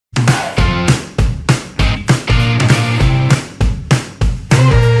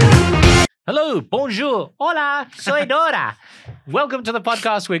Hello, bonjour, hola, soy Dora. Welcome to the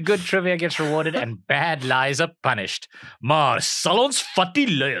podcast where good trivia gets rewarded and bad lies are punished. Maar salons fatty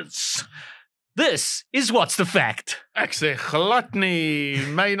This is What's the Fact. Ek sê glad nie.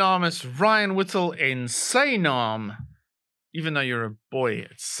 My naam is Ryan Whittle en sy naam, even though you're a boy,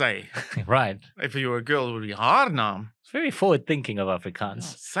 it's sy. Right. If you were a girl, it would be haar naam. It's very forward thinking of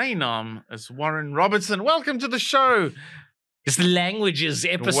Afrikaans. Sy naam is Warren Robertson. Welcome to the show. It's the languages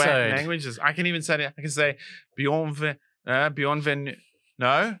episode. Languages. I can even say that. I can say bienvenue.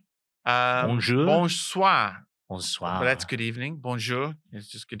 No. Bonjour. Bonsoir. Bonsoir. But that's good evening. Bonjour. It's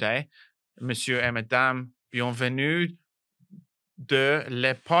just good day. Monsieur et madame, bienvenue de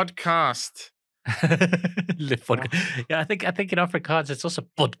le podcast. Yeah, I think in Afrikaans it's also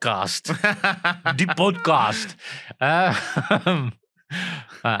podcast. The podcast.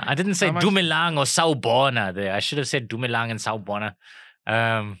 I didn't say Dumelang or Sawubona there. I should have said Dumelang and Sawubona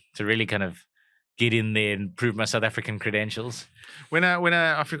to really kind of get in there and prove my South African credentials. When a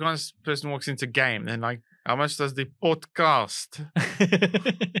Afrikaans person walks into game, they're like, how much does the podcast?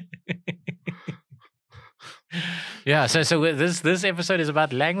 Yeah, so this episode is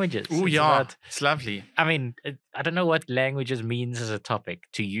about languages. Oh yeah, it's lovely. I mean, I don't know what languages means as a topic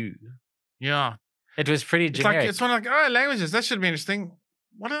to you. Yeah. It was pretty generic. It's one like, languages, that should be interesting.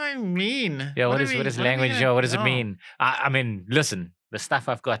 What do they mean? Yeah, what is language? Yeah, what does it mean? I mean, listen, the stuff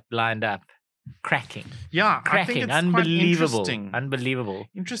I've got lined up, cracking. Yeah, cracking, I think it's unbelievable, quite unbelievable.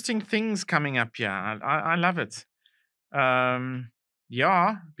 Interesting things coming up here. I love it.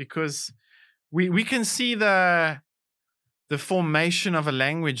 Yeah, because we can see the formation of a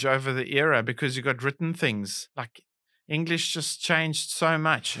language over the era because you got written things. Like English just changed so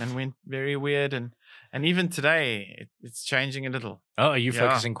much and went very weird, and even today it's changing a little. Oh, are you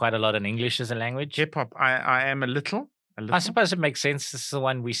focusing quite a lot on English as a language? Hip hop, I am a little. I suppose it makes sense. This is the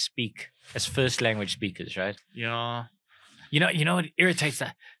one we speak as first language speakers, right? Yeah. You know what irritates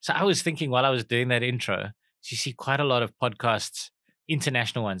that? So I was thinking while I was doing that intro, you see quite a lot of podcasts,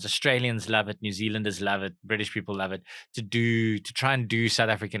 international ones. Australians love it, New Zealanders love it, British people love it, to try and do South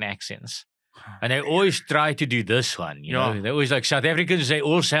African accents. And they always try to do this one, you know. They're always like, South Africans, they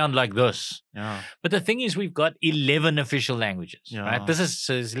all sound like this. Yeah. But the thing is, we've got 11 official languages, right?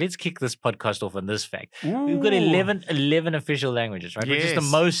 So let's kick this podcast off on this fact. Ooh. We've got 11 official languages, right? Yes. Which is the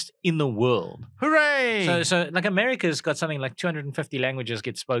most in the world. Hooray! So like America's got something like 250 languages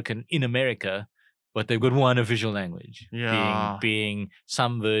get spoken in America, but they've got one official language, being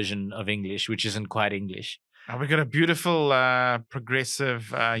some version of English, which isn't quite English. We've got a beautiful,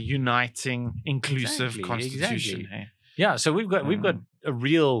 progressive, uniting, inclusive constitution. Exactly. Hey? Yeah, so we've got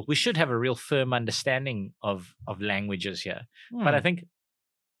we should have a real firm understanding of languages here. But I think,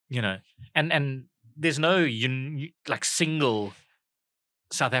 and there's no like single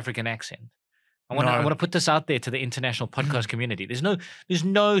South African accent. I want to put this out there to the international podcast community. There's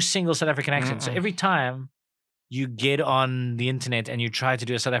no single South African accent. So every time you get on the internet and you try to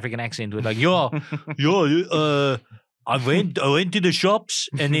do a South African accent with like, I went to the shops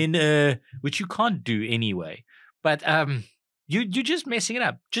and then, which you can't do anyway. But you're just messing it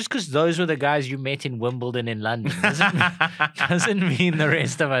up. Just because those were the guys you met in Wimbledon in London doesn't mean the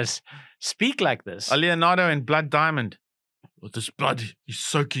rest of us speak like this. A Leonardo in Blood Diamond. Well, this blood is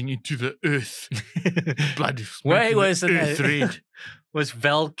soaking into the earth. Blood is earth red. Was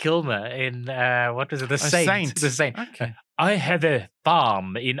Val Kilmer in, what was it, The Saint? The Saint. Okay. I have a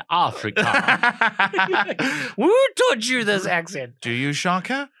farm in Africa. Who taught you this accent? Do you,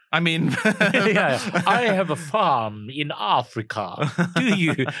 Shaka? I mean... I have a farm in Africa. Do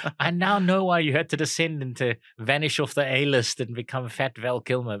you? I now know why you had to descend into vanish off the A-list and become Fat Val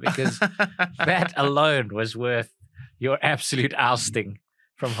Kilmer, because that alone was worth your absolute ousting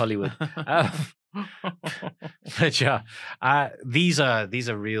from Hollywood. But yeah, these are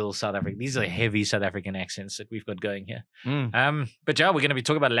real South African. These are heavy South African accents that we've got going here. But yeah, we're going to be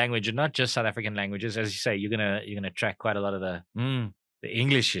talking about language and not just South African languages. As you say, you're gonna track quite a lot of the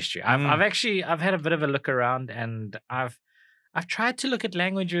English history. I've had a bit of a look around, and I've tried to look at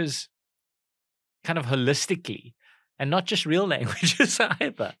languages kind of holistically. And not just real languages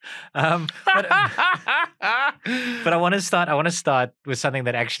either. But I want to start with something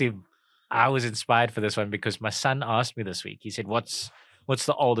that actually I was inspired for this one because my son asked me this week. He said, "What's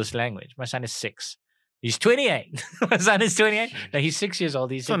the oldest language?" My son is 6. He's 28. My son is 28. No, he's 6 years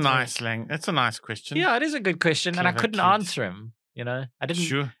old. It's a nice It's a nice question. Yeah, it is a good question, and I couldn't answer him. I didn't.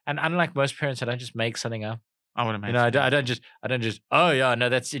 Sure. And unlike most parents, I don't just make something up. I would imagine. I don't just. Oh yeah, no,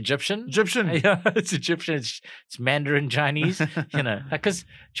 that's Egyptian. Yeah, it's Egyptian. It's Mandarin Chinese. Because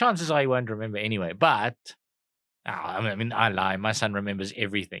chances are he won't remember anyway. But I lie. My son remembers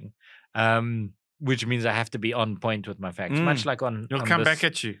everything. which means I have to be on point with my facts, much like on. You'll on come this. back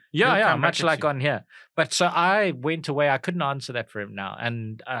at you. Yeah, much like on here. But so I went away. I couldn't answer that for him now,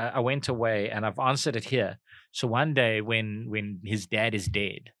 and I went away, and I've answered it here. So one day, when his dad is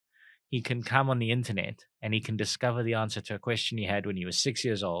dead, he can come on the internet and he can discover the answer to a question he had when he was 6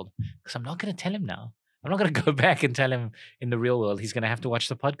 years old. Because I'm not going to tell him now. I'm not going to go back and tell him in the real world. He's going to have to watch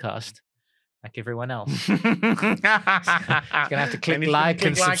the podcast like everyone else. He's going to have to click like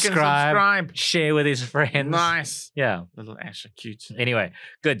and subscribe, share with his friends. Nice. Yeah. Little Ash are cute. Anyway,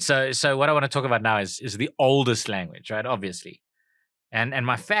 good. So what I want to talk about now is the oldest language, right? Obviously. And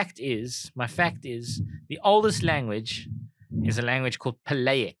my fact is the oldest language is a language called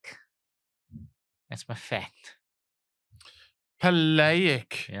Palaic. That's my fact.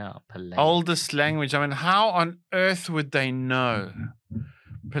 Palaic. Yeah, Palaic. Oldest language. I mean, how on earth would they know?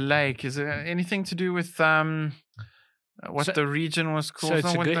 Palaic. Is it anything to do with what the region was called?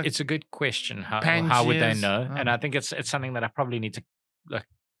 So it's a good question. How would they know? And I think it's something that I probably need to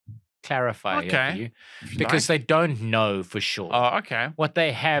clarify here for you, because they don't know for sure. Oh, okay. What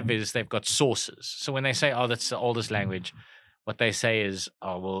they have is they've got sources. So when they say, "Oh, that's the oldest language," what they say is,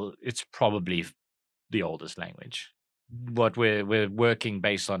 "Oh, well, it's probably the oldest language." What we're working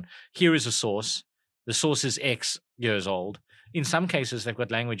based on, here is a source. The source is X years old. In some cases, they've got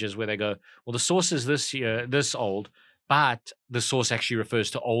languages where they go, well, the source is this old, but the source actually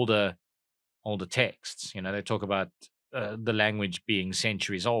refers to older texts. They talk about the language being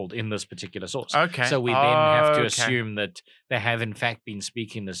centuries old in this particular source. Okay. So we then have to assume that they have in fact been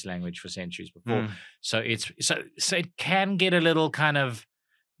speaking this language for centuries before. So it can get a little kind of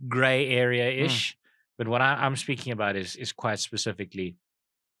gray area-ish. But what I'm speaking about is quite specifically,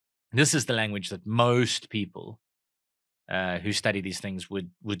 this is the language that most people who study these things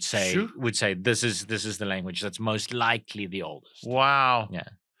would say this is the language that's most likely the oldest. Wow. Yeah.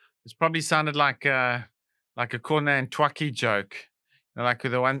 It's probably sounded like a Corner and Twaki joke. Like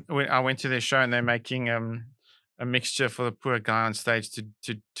the one when I went to their show and they're making a mixture for the poor guy on stage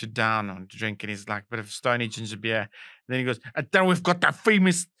to down on to drink, and he's like a bit of stony ginger beer. And then he goes, and then we've got the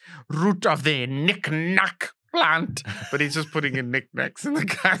famous root of the knick-knack plant. But he's just putting in knick-knacks in the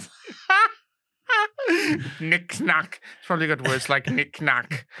glass. Knick-knack. It's probably got words like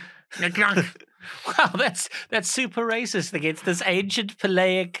knick-knack. Knick-knack. Wow, that's super racist against this ancient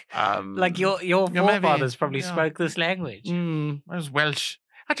Palaic. Like your forefathers probably spoke this language. It was Welsh.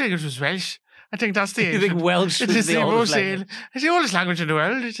 I think it was Welsh. I think that's the. You think Welsh is the oldest language? It's the oldest language in the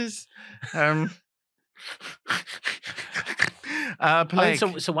world. It is.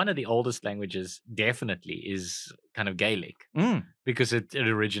 So one of the oldest languages definitely is kind of Gaelic, because it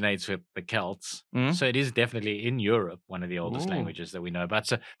originates with the Celts. So it is definitely in Europe one of the oldest languages that we know about.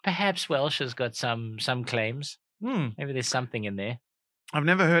 So perhaps Welsh has got some claims. Maybe there's something in there. I've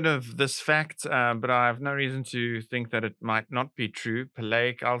never heard of this fact, but I have no reason to think that it might not be true.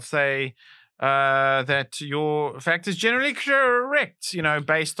 Palaic, I'll say that your fact is generally correct,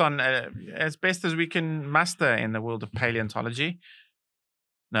 based on as best as we can muster in the world of paleontology.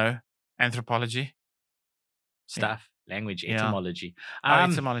 No, anthropology. Stuff. Language, etymology.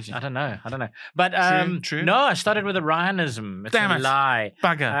 Etymology. I don't know. But true. No, I started with a Ryanism. It's a lie.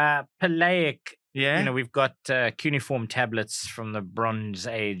 Bugger. Palaic. Yeah. We've got cuneiform tablets from the Bronze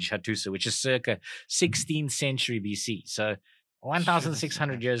Age Hattusa, which is circa 16th century BC. So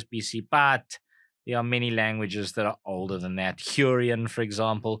 1,600 years BC. But there are many languages that are older than that. Hurrian, for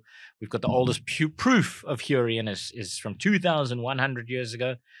example. We've got the oldest proof of Hurrian is from 2,100 years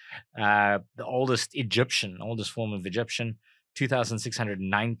ago. The oldest form of Egyptian,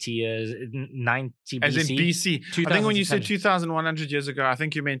 2,690 years, 90 BC. As in BC. I think when you said 2,100 years ago, I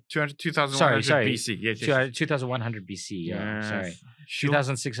think you meant 2,100 BC. Yes. 2,100 BC. Yeah, sorry. Sure.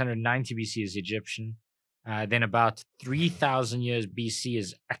 2,690 BC is Egyptian. Then about 3,000 years BC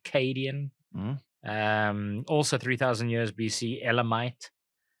is Akkadian. Also 3,000 years BC, Elamite.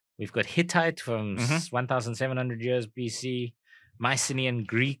 We've got Hittite from 1,700 years BC. Mycenaean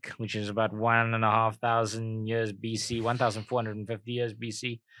Greek, which is about 1,500 years BC, 1,450 years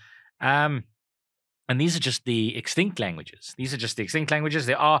BC. And these are just the extinct languages.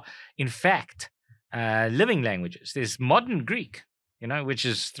 There are, in fact, living languages. There's modern Greek, which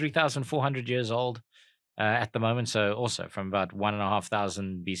is 3,400 years old at the moment. So also from about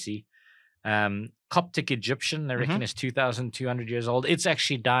 1,500 BC. Coptic Egyptian, they reckon, is 2,200 years old. It's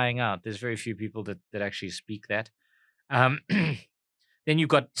actually dying out. There's very few people that actually speak that. Then you've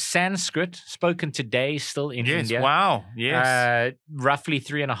got Sanskrit, spoken today still in India. Wow. Yes. Roughly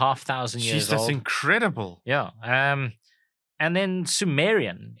 3,500 years old. That's incredible. Yeah. And then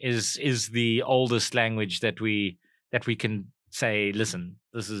Sumerian is the oldest language that we can say, listen,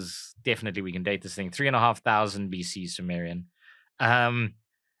 this is definitely, we can date this thing, 3,500 BC Sumerian.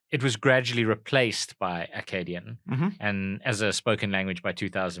 It was gradually replaced by Akkadian and as a spoken language by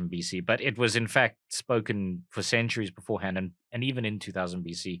 2000 BC, but it was in fact spoken for centuries beforehand, and even in 2000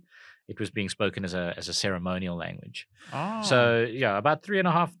 BC, it was being spoken as a ceremonial language. Oh. So yeah, about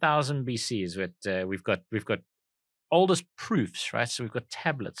 3,500 BC is what we've got oldest proofs, right? So we've got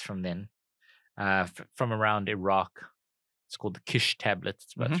tablets from then, from around Iraq. It's called the Kish tablet.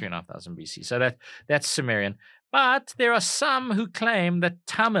 It's about 3,500 BC. So that's Sumerian. But there are some who claim that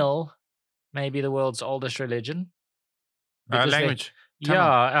Tamil may be the world's oldest religion. Language. Yeah,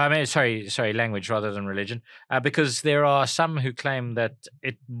 I mean, sorry, language rather than religion. Because there are some who claim that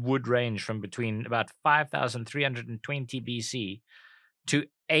it would range from between about 5,320 BC to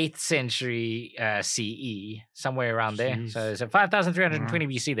 8th century CE, somewhere around there. So 5,320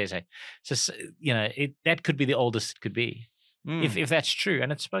 BC, they say. So that could be the oldest it could be, if that's true,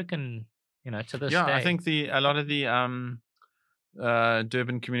 and it's spoken, to this day. Yeah, I think a lot of the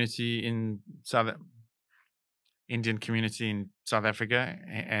Durban community in Indian community in South Africa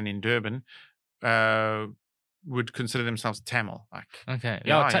and in Durban would consider themselves Tamil. Okay.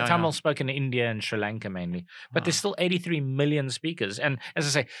 Tamil spoken in India and Sri Lanka mainly. But there's still 83 million speakers. And as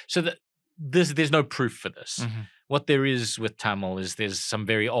I say, so there's no proof for this. What there is with Tamil is there's some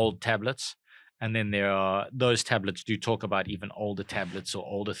very old tablets. And then those tablets do talk about even older tablets or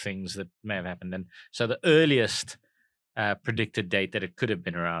older things that may have happened. And so the earliest predicted date that it could have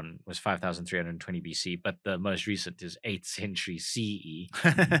been around was 5,320 BC, but the most recent is 8th century CE.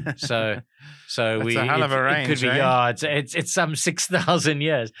 So that's a hell of a range. It could be, it's some 6,000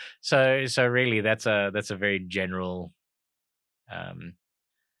 years. So really, that's a very general. We've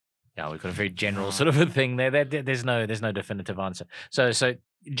got a very general sort of a thing there. There's no definitive answer. So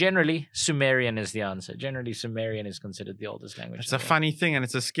generally, Sumerian is the answer. Generally, Sumerian is considered the oldest language. It's a funny thing, and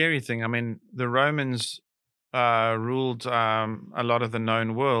it's a scary thing. I mean, the Romans ruled a lot of the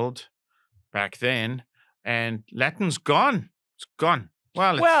known world back then, and Latin's gone. It's gone.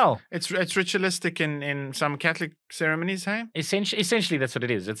 Well, it's ritualistic in some Catholic ceremonies, hey? Essentially, that's what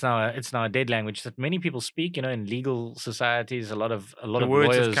it is. It's now a dead language that many people speak. In legal societies, a lot of words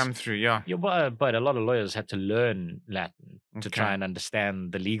lawyers have come through. Yeah, but a lot of lawyers had to learn Latin to try and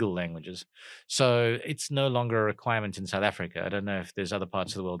understand the legal languages. So it's no longer a requirement in South Africa. I don't know if there's other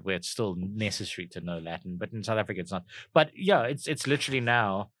parts of the world where it's still necessary to know Latin, but in South Africa it's not. But yeah, it's literally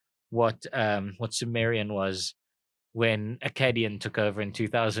now what Sumerian was when Akkadian took over in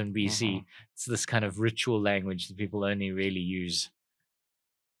 2000 BC. It's this kind of ritual language that people only really use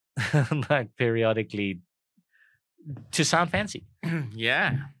periodically to sound fancy.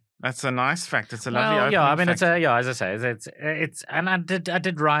 Yeah. That's a nice fact. It's a lovely opening I mean, fact. as I say, it's, and I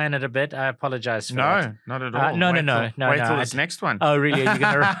did Ryan it a bit. I apologize for that. No, not at all. No. Wait till this next one. Oh, really? Are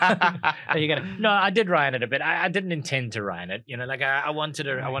you gonna? No, I did Ryan it a bit. I didn't intend to Ryan it. I wanted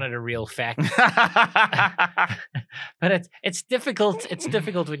a real fact. But it's difficult. It's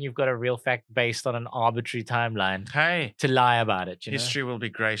difficult when you've got a real fact based on an arbitrary timeline. Hey, to lie about it. History will be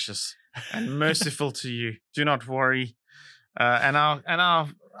gracious and merciful to you. Do not worry. And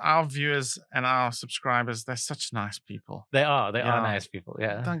our viewers and our subscribers, they're such nice people. They are nice people.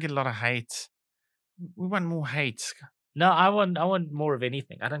 Yeah. Don't get a lot of hate. We want more hate. No, I want more of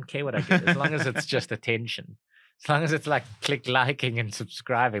anything. I don't care what I get, as long as it's just attention. As long as it's like click liking and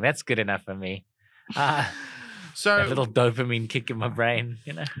subscribing, that's good enough for me. So that little dopamine kick in my brain,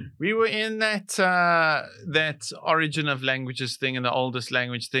 We were in that origin of languages thing and the oldest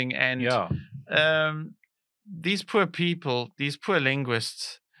language thing, and these poor people, these poor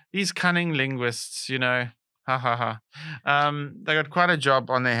linguists, these cunning linguists, they got quite a job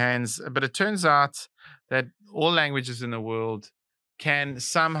on their hands. But it turns out that all languages in the world can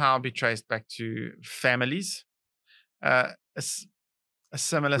somehow be traced back to families. A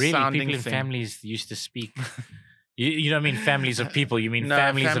similar sounding people in thing. Families used to speak. You don't mean families of people. You mean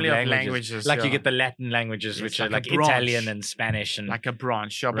families of languages. Like you get the Latin languages, which are like Italian and Spanish, and like a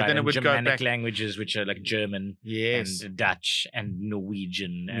branch. Yeah, but right, then it would Germanic go back languages, which are like German, and Dutch and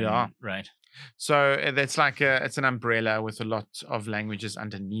Norwegian. And, right. So it's like it's an umbrella with a lot of languages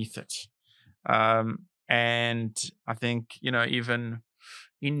underneath it, and I think even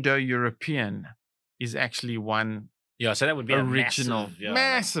Indo-European is actually one. Yeah, so that would be original,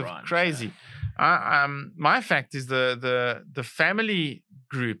 massive branch, crazy. My fact is the family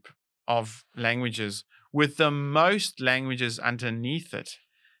group of languages with the most languages underneath it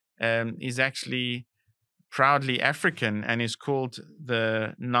is actually proudly African and is called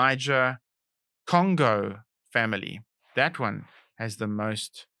the Niger Congo family. That one has the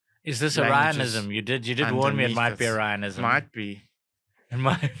most Is this a languages Ryanism? You did warn me it might be a underneath Ryanism. Might be.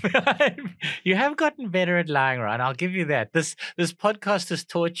 You have gotten better at lying, Ryan. I'll give you that. This podcast has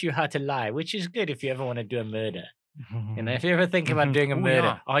taught you how to lie, which is good if you ever want to do a murder. You know, if you ever think about doing a murder.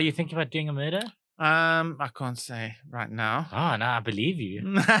 Yeah. Are you thinking about doing a murder? I can't say right now. Oh, no, I believe you.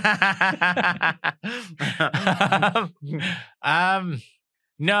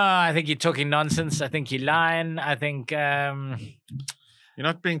 No, I think you're talking nonsense. I think you're lying. I think You're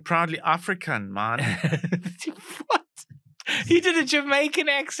not being proudly African, man. What? You did a Jamaican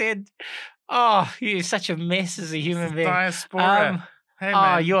accent. Oh, you're such a mess as a human being. Diaspora. Hey,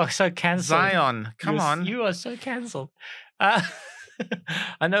 man. Oh, you are so cancelled. Zion, come on. You are so cancelled. I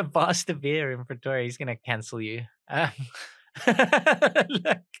know Basta Beer in Pretoria. He's going to cancel you. Look,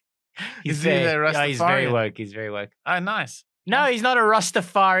 he's very woke. He's very woke. Oh, nice. No, he's not a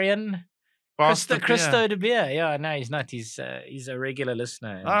Rastafarian. Basta Christo De Beer. Yeah, no, he's not. He's a regular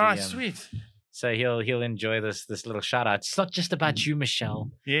listener. All right, sweet. So he'll enjoy this little shout out. It's not just about you,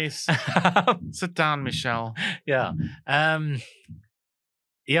 Michelle. Yes. Sit down, Michelle. Yeah.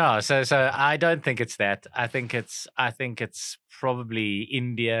 Yeah. So I don't think it's that. I think it's probably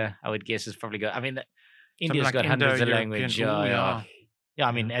India. I would guess it's probably got. I mean, India's got hundreds of languages. Yeah.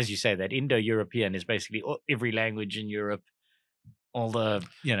 I mean, as you say, that Indo-European is basically every language in Europe. All the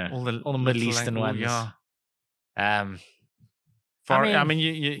Middle Eastern ones. Yeah. I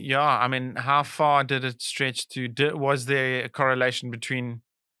mean, how far did it stretch to? Was there a correlation between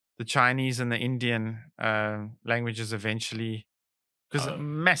the Chinese and the Indian languages eventually? Because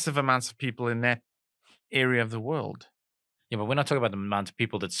massive amounts of people in that area of the world. Yeah, but we're not talking about the amount of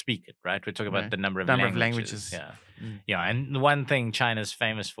people that speak it, right? We're talking about the number of languages. Yeah. Yeah, and the one thing China's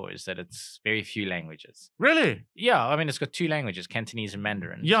famous for is that it's very few languages. Really? Yeah, I mean, it's got 2 languages, Cantonese and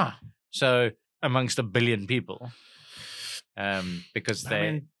Mandarin. Yeah. So amongst 1 billion people, because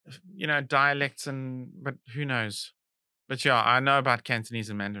dialects but who knows? But yeah, I know about Cantonese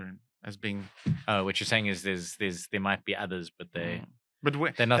and Mandarin as being. Oh, what you're saying is there might be others, but they're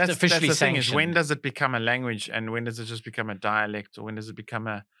not that's officially the sanctioned. Thing is, when does it become a language, and when does it just become a dialect, or when does it become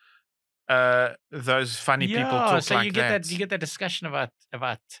those funny people talk so like you get that? You get that discussion about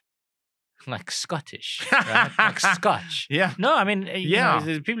like Scottish, right? Like Scotch. Yeah. No, I mean,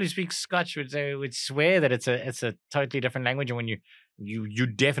 the people who speak Scotch would swear that it's a totally different language, and when you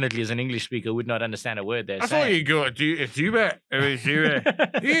definitely as an English speaker would not understand a word they're saying. I thought you go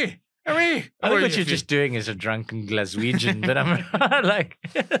I think what you're just doing is a drunken Glaswegian, but I'm like,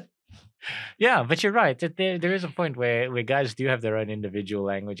 yeah, but you're right. There is a point where guys do have their own individual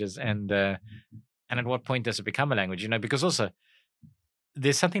languages, and at what point does it become a language? Because also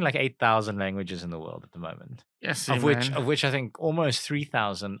there's something like 8,000 languages in the world at the moment. Yes, of which I think almost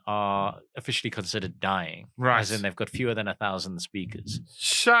 3,000 are officially considered dying. Right, as in they've got fewer than 1,000 speakers.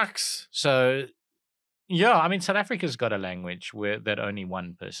 Shucks. So. Yeah, I mean, South Africa's got a language that only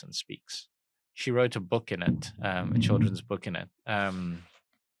one person speaks. She wrote a book in it, a children's book in it. And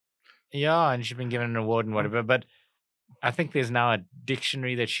she's been given an award and whatever. But I think there's now a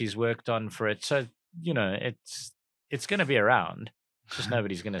dictionary that she's worked on for it. So, it's going to be around. Just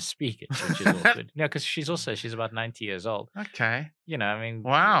nobody's going to speak it, which is awkward. Because she's about 90 years old. Okay. I mean,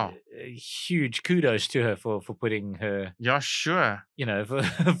 wow. Huge kudos to her for putting her. Yeah, sure.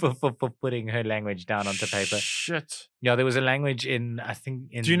 For putting her language down onto paper. Shit. Yeah, there was a language do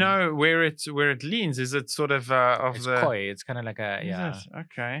you know where it leans? Is it sort of it's Khoi. It's kind of like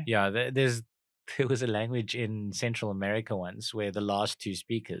okay. Yeah, there was a language in Central America once where the last 2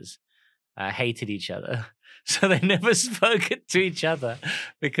 speakers hated each other. So they never spoke it to each other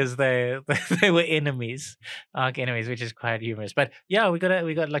because they were enemies, arch enemies, which is quite humorous. But yeah, we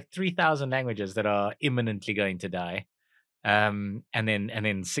got like 3,000 languages that are imminently going to die, and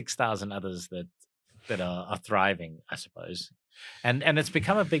then 6,000 others that are thriving, I suppose. And it's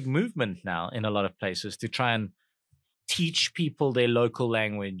become a big movement now in a lot of places to try and teach people their local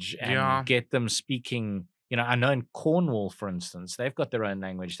language and get them speaking. I know in Cornwall, for instance, they've got their own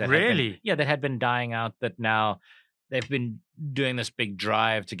language. That had been dying out, that now they've been doing this big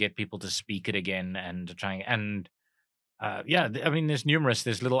drive to get people to speak it again and to try and I mean, there's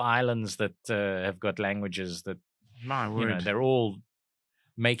little islands that have got languages that, my word, they're all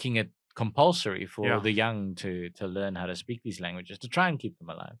making it compulsory for the young to learn how to speak these languages to try and keep them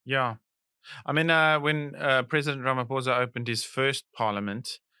alive. Yeah. I mean, when President Ramaphosa opened his first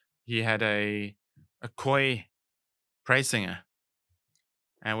parliament, he had a Khoi praise singer.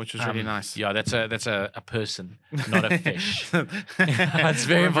 which was really nice. Yeah, that's a person, not a fish. It's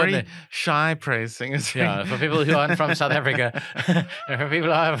very important. Very shy praising. Yeah, for people who aren't from South Africa, for people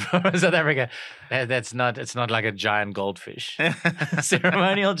who are from South Africa, it's not like a giant goldfish.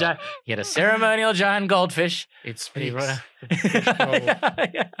 Ceremonial giant. He had a ceremonial giant goldfish. It speaks.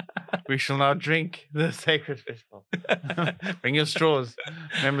 We shall now drink the sacred fish bowl. Bring your straws,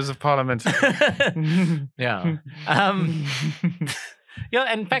 members of parliament. Yeah.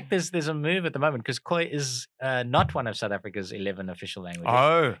 Yeah, in fact, there's a move at the moment because Khoi is not one of South Africa's 11 official languages.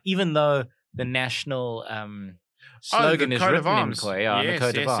 Oh. Even though the national slogan is written in Khoi, the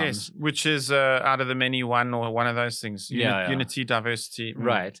coat of arms. Yes. Which is out of the many one or one of those things. Unity, diversity.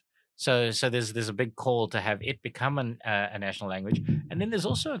 Right. So there's a big call to have it become a national language. And then there's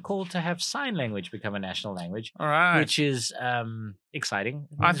also a call to have sign language become a national language. All right. Which is exciting.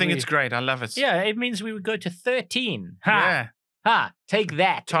 I think it's great. I love it. Yeah, it means we would go to 13. Yeah. Take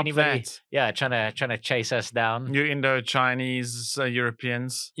that. Top Anybody, that. Yeah, trying to chase us down. You Indo-Chinese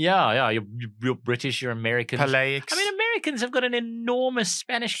Europeans. Yeah. You're British, you're Americans. Palaics. I mean, Americans have got an enormous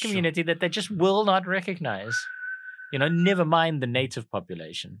Spanish community that they just will not recognize. Never mind the native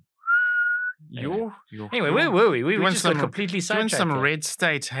population. Anyway, where were we? We just got completely sidetracked. Some red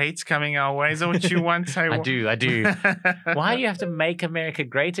state hate coming our way. Is that what you want? I do. Why do you have to make America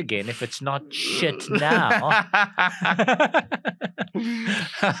great again if it's not shit now?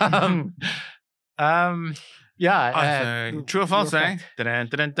 True or false, eh?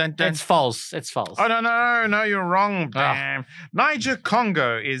 It's false. It's false. Oh, no, you're wrong. Damn. Niger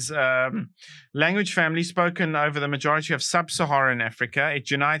Congo is language family spoken over the majority of sub-Saharan Africa.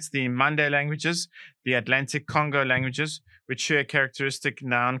 It unites the Mande languages, the Atlantic Congo languages, which share a characteristic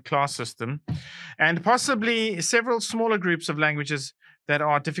noun class system, and possibly several smaller groups of languages that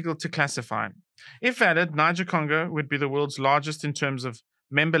are difficult to classify. If added, Niger Congo would be the world's largest in terms of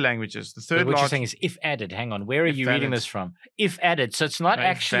member languages. The third what you're saying is if added. Hang on. Where are you reading this from? If added. So it's not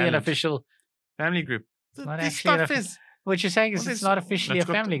actually an official family group. This stuff is... What you're saying is it's not officially a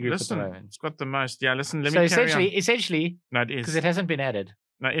family group at the moment. It's got the most. Yeah, listen, let me carry on. Essentially, no, it is. Because it hasn't been added.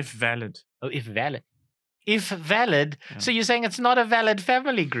 No, if valid. Oh, if valid. If valid. Yeah. So you're saying it's not a valid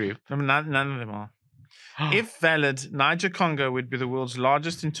family group? No, none of them are. If valid, Niger Congo would be the world's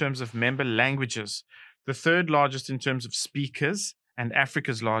largest in terms of member languages, the third largest in terms of speakers, and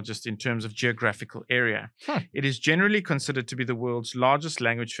Africa's largest in terms of geographical area. It is generally considered to be the world's largest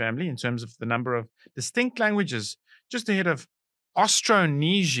language family in terms of the number of distinct languages, just ahead of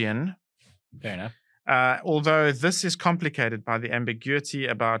Austronesian. Fair enough. Although this is complicated by the ambiguity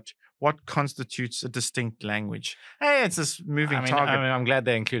about what constitutes a distinct language. Hey, it's this moving target. I'm glad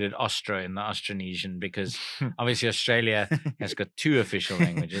they included Austro in the Austronesian because obviously Australia has got two official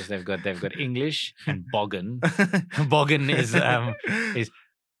languages. They've got English and Boggin. Boggin is throw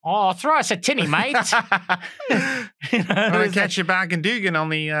us a tinny, mate. I'll catch you back in Dugan on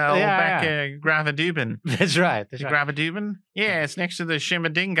the Gravadubin. That's right. Gravadubin? Yeah, it's next to the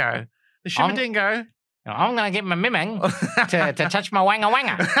Shimadingo. The Shimadingo. I'm going to get my miming to touch my wanga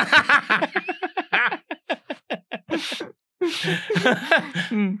wanga.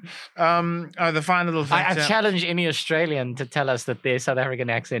 The final little thing. I challenge any Australian to tell us that their South African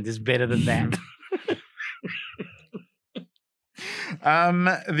accent is better than that.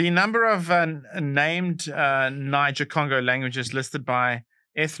 The number of named Niger Congo languages listed by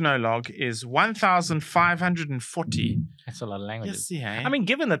Ethnologue is 1,540. That's a lot of languages. Yes, yeah. I mean,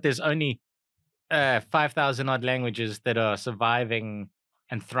 given that there's only 5,000 odd languages that are surviving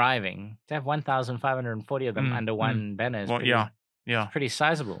and thriving, to have 1,540 of them under one banner is pretty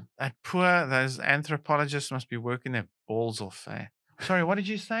sizable. Those anthropologists must be working their balls off. Sorry, what did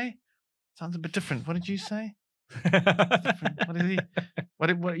you say? Sounds a bit different. What did you say? What is he?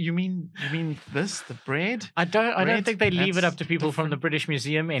 What you mean? You mean this? The bread? I don't think they leave it up to people from the British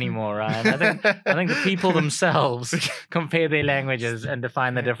Museum anymore, Ryan. I think the people themselves compare their languages and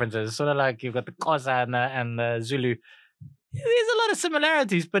define the differences. Sort of like you've got the Xhosa and the Zulu. There's a lot of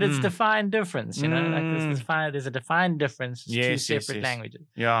similarities, but it's defined difference. There's a defined difference. It's two separate languages.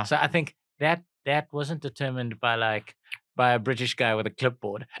 Yeah. So I think that wasn't determined by a British guy with a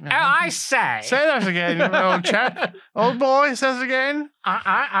clipboard. I say that again, old chap. Old boy, say that again.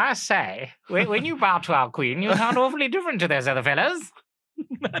 I say, when you bow to our queen, you sound awfully different to those other fellas.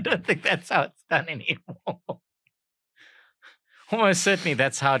 I don't think that's how it's done anymore. Almost certainly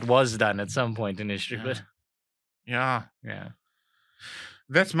that's how it was done at some point in history. But yeah.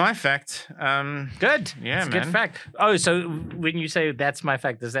 That's my fact. Good. Yeah, it's a man. good fact. Oh, so when you say that's my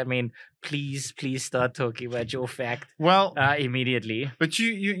fact, does that mean please start talking about your fact Well, immediately? but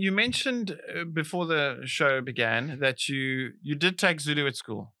you mentioned before the show began that you did take Zulu at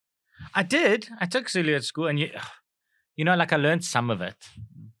school. I did. I took Zulu at school, and you know, like I learned some of it.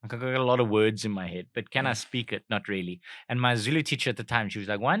 Like I got a lot of words in my head, but can I speak it? Not really. And my Zulu teacher at the time, she was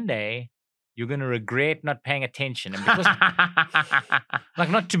like, one day you're going to regret not paying attention. And because, like,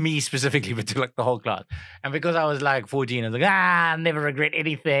 not to me specifically, but to like the whole class. And because I was like 14, I was like, I'll never regret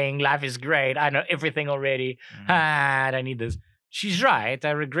anything. Life is great. I know everything already. I don't need this. She's right.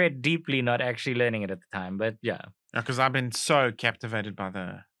 I regret deeply not actually learning it at the time. But yeah. Because I've been so captivated by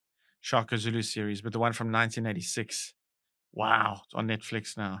the Shaka Zulu series, but the one from 1986. Wow, it's on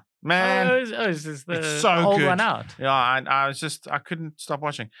Netflix now. Man, is this the it's so old good. one out? Yeah, I couldn't stop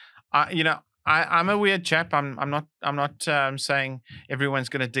watching. I'm a weird chap. I'm not saying everyone's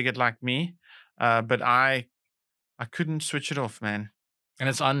gonna dig it like me, but I couldn't switch it off, man. And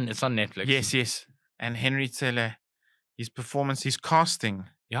it's on Netflix. Yes. And Henry Taylor, his performance, his casting.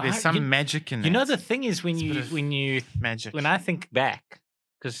 Yeah, there's some magic in that. You know, the thing is when I think back,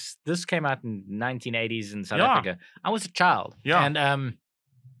 because this came out in 1980s in South Africa, I was a child. Yeah. And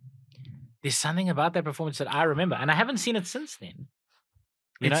there's something about that performance that I remember, and I haven't seen it since then.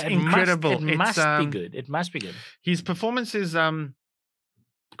 It's incredible. It must be good. It must be good. His performance is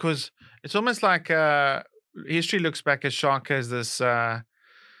because it's almost like history looks back at Shaka as this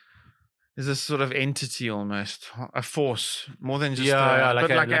sort of entity, almost a force, more than just like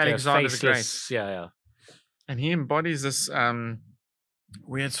Alexander the Great. Yeah. And he embodies this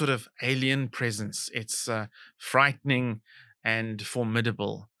weird sort of alien presence. It's frightening and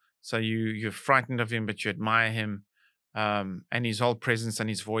formidable. So you're frightened of him, but you admire him, and his whole presence and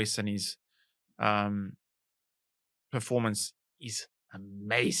his voice and his performance is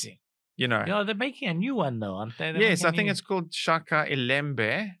amazing. You know. Yeah, they're making a new one though, aren't they? Yes, I think it's called Shaka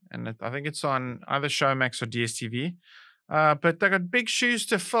Ilembe, and I think it's on either Showmax or DSTV. But they got big shoes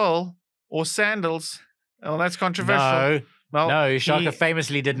to fill, or sandals. Well, that's controversial. No, Shaka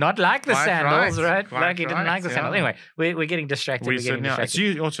famously did not like the sandals, right? Like he didn't like the sandals. Anyway, we're getting distracted. We're getting distracted. It's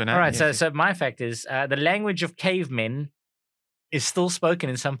you also now. All right, so my fact is the language of cavemen is still spoken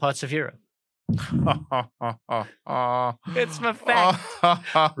in some parts of Europe. It's my fact.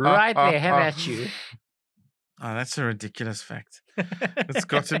 Right there, have at you. Oh, that's a ridiculous fact. It's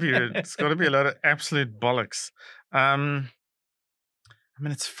got to be a lot of absolute bollocks. I mean,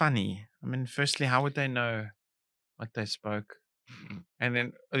 it's funny. I mean, firstly, how would they know what they spoke? And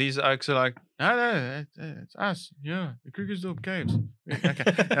then these oaks are like, no, it's us. Yeah, the Krugersdorp caves. Okay.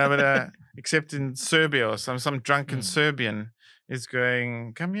 But except in Serbia or some drunken Serbian is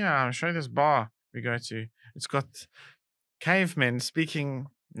going, come here, I'll show you this bar we go to. It's got cavemen speaking.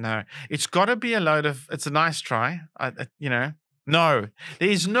 No, it's got to be it's a nice try. No,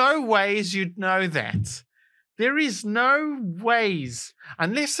 there's no ways you'd know that. There is no ways,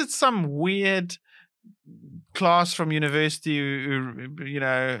 unless it's some weird class from university who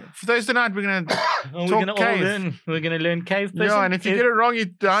for those tonight we're going to talk cave. We're going to learn cave person. Yeah, and if you get it wrong, you're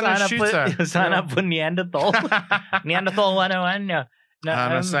done a shooter. Sign up for Neanderthal. Neanderthal 101. No,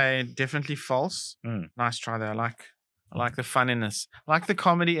 I must say, definitely false. Nice try there. I like the funniness. I like the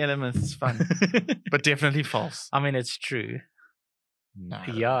comedy elements. It's fun. But definitely false. I mean, it's true. No.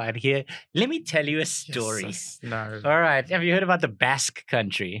 Yeah, and here, let me tell you a story. Yes, no. All right. Have you heard about the Basque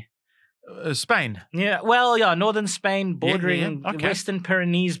country? Spain. Yeah. Well, yeah, northern Spain, bordering Western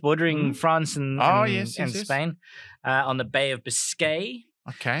Pyrenees, bordering France and Spain, on the Bay of Biscay.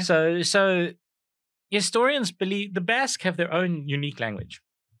 Okay. So historians believe the Basque have their own unique language.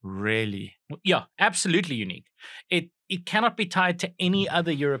 Really? Yeah, absolutely unique. It cannot be tied to any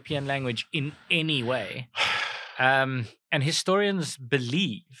other European language in any way. And historians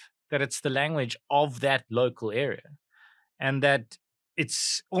believe that it's the language of that local area, and that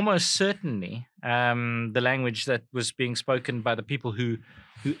it's almost certainly the language that was being spoken by the people who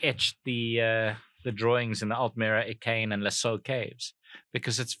etched the drawings in the Altmera, Ekain, and Lascaux caves,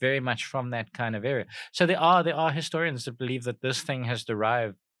 because it's very much from that kind of area. So there are historians that believe that this thing has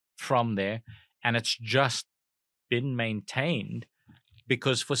derived from there, and it's just been maintained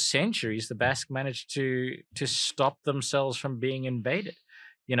because for centuries the Basque managed to stop themselves from being invaded.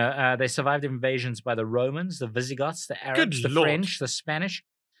 They survived invasions by the Romans, the Visigoths, the Arabs, French, the Spanish.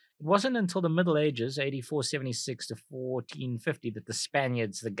 It wasn't until the Middle Ages, 8476 to 1450, that the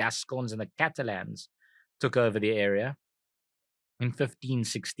Spaniards, the Gascons, and the Catalans took over the area. In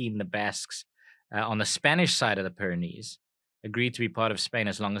 1516, the Basques on the Spanish side of the Pyrenees agreed to be part of Spain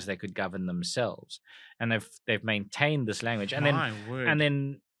as long as they could govern themselves, and they've maintained this language. And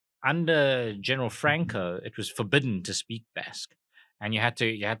then under General Franco, it was forbidden to speak Basque, and you had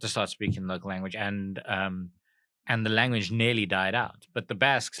to start speaking local language, and the language nearly died out. But the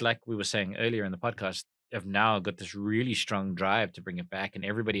Basques, like we were saying earlier in the podcast, have now got this really strong drive to bring it back, and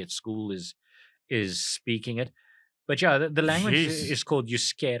everybody at school is speaking it. But yeah, the language is called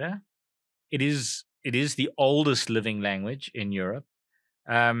Euskera. It is the oldest living language in Europe.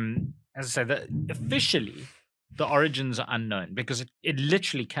 As I said, officially the origins are unknown because it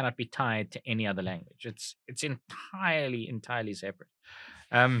literally cannot be tied to any other language. It's entirely separate.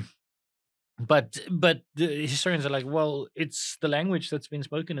 But the historians are like, well, it's the language that's been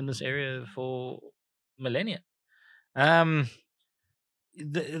spoken in this area for millennia. I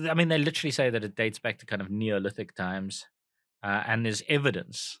mean, they literally say that it dates back to kind of Neolithic times, and there's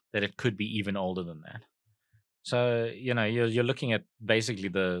evidence that it could be even older than that. So you're looking at basically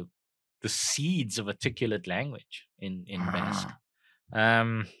the seeds of articulate language in Basque.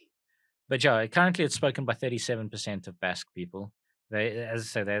 But yeah, currently it's spoken by 37% of Basque people. They, as I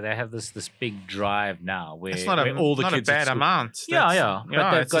say, they have this big drive now where all the kids. Not a bad amount. Yeah.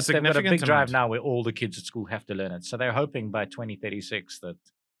 But they've got a big drive amount now where all the kids at school have to learn it. So they're hoping by 2036 that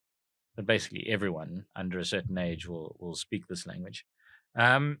basically everyone under a certain age will speak this language.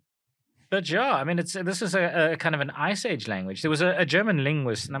 But yeah, I mean, this is a kind of an Ice Age language. There was a German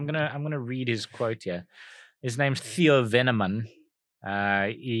linguist, and I'm gonna read his quote here. His name's Theo Veneman.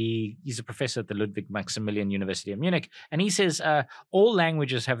 He's a professor at the Ludwig Maximilian University of Munich, and he says all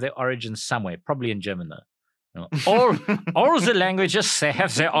languages have their origins somewhere, probably in German though. All the languages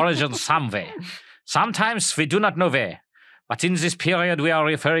have their origins somewhere. Sometimes we do not know where, but in this period we are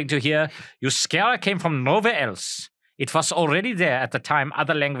referring to here, Euskera came from nowhere else. It was already there at the time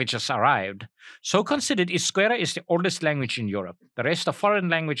other languages arrived. So considered, Euskera is the oldest language in Europe. The rest are foreign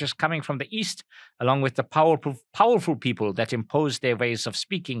languages coming from the East, along with the powerful people that imposed their ways of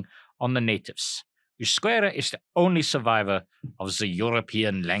speaking on the natives. Euskera is the only survivor of the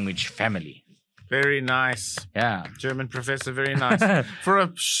European language family. Very nice. Yeah. German professor, very nice. For a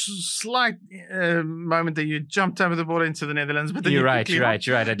slight moment that you jumped over the border into the Netherlands, but then you're right.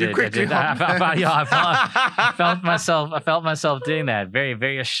 I did. I felt myself doing that. Very,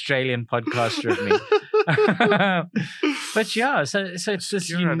 very Australian podcaster of me. But yeah, so it's this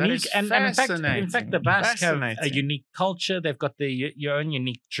unique, and in fact, the Basques have a unique culture. They've got your own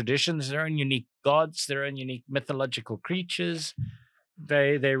unique traditions, their own unique gods, their own unique mythological creatures.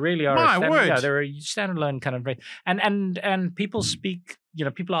 They really are. They're a standalone kind of race, and people speak.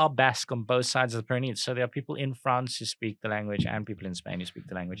 People are Basque on both sides of the Pyrenees. So there are people in France who speak the language, and people in Spain who speak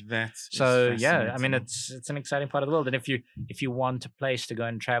the language. I mean, it's an exciting part of the world. And if you want a place to go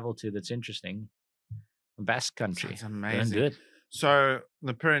and travel to that's interesting, Basque country, that's amazing. Good. So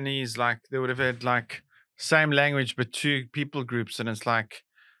the Pyrenees, like they would have had like same language but two people groups, and it's like,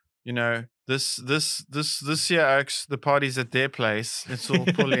 This year, Oaks, the party's at their place. Let's all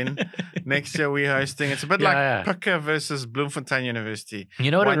pull in. Next year, we're hosting. It's a bit like Puka versus Bloemfontein University.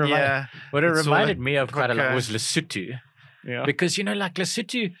 You know what it reminded me of quite a lot was Lesotho. Yeah. Because like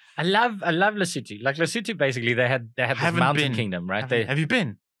Lesotho, I love Lesotho. Like Lesotho, basically they had this mountain kingdom, right? Have you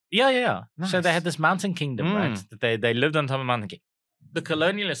been? Yeah. Nice. So they had this mountain kingdom, right? That they lived on top of a mountain kingdom. The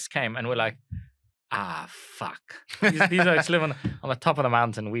colonialists came and were like, fuck. These folks live on the top of the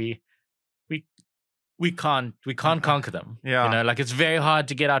mountain. We can't conquer them. Yeah. It's very hard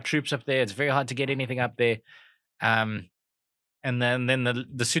to get our troops up there. It's very hard to get anything up there. And then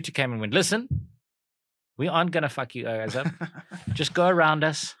the Sotho came and went, listen, we aren't going to fuck you guys up. Just go around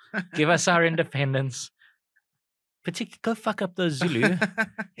us. Give us our independence. Particularly, go fuck up those Zulu.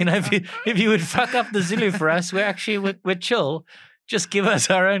 If you would fuck up the Zulu for us, we're chill. Just give us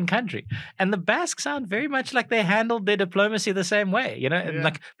our own country. And the Basques sound very much like they handled their diplomacy the same way, And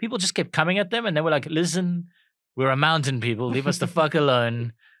like people just kept coming at them and they were like, listen, we're a mountain people. Leave us the fuck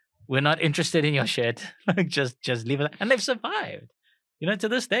alone. We're not interested in your shit. Like just leave it. And they've survived. To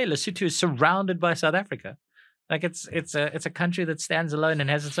this day, Lesotho is surrounded by South Africa. Like it's a country that stands alone and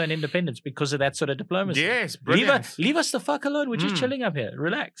has its own independence because of that sort of diplomacy. Yes, brilliant. Leave us the fuck alone. We're just chilling up here.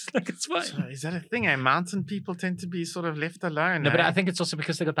 Relax. Like it's fine. So is that a thing? Mountain people tend to be sort of left alone. No, but I think it's also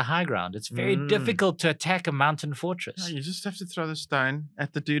because they got the high ground. It's very difficult to attack a mountain fortress. No, you just have to throw the stone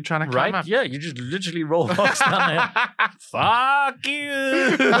at the dude trying to climb up. Yeah, you just literally roll rocks down there. Fuck you.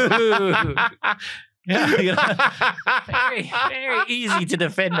 Very, very easy to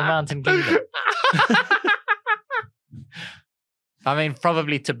defend a mountain kingdom. I mean,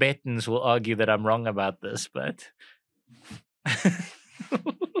 probably Tibetans will argue that I'm wrong about this, but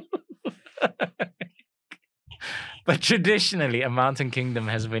But traditionally, a mountain kingdom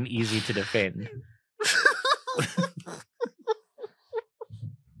has been easy to defend.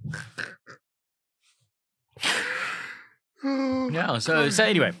 Yeah. So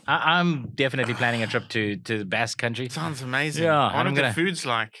anyway, I'm definitely planning a trip to the Basque Country. Sounds amazing. Yeah, I wonder what the food's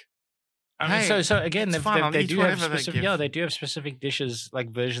like. I mean, so again, it's fine, I'll they eat do have whatever they specific. give. Yeah, they do have specific dishes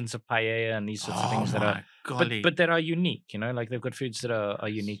like versions of paella and these sorts of things that are. golly. But that are unique. You know, like they've got foods that are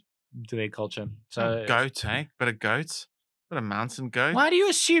unique to their culture. So goat, eh? Bit of goats. Bit of mountain goat. why do you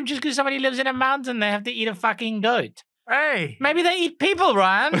assume just because somebody lives in a mountain they have to eat a fucking goat? Hey, Maybe they eat people,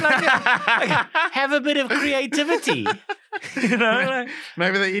 Ryan. Like, have a bit of creativity. You know, like,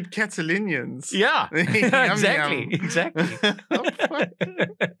 maybe they eat Catalonians. yeah, exactly, yum. exactly.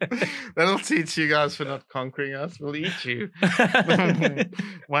 That'll teach you guys for not conquering us. We'll eat you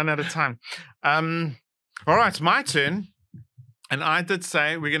one at a time. All right, it's my turn. And I did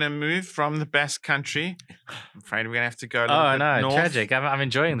say we're going to move from the Basque Country. I'm afraid we're going to have to go a little bit north. Tragic. I'm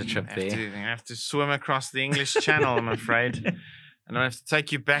enjoying the trip there. I have to swim across the English Channel, I'm afraid. And I have to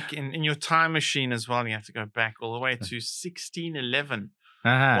take you back in your time machine as well. You have to go back all the way to 1611.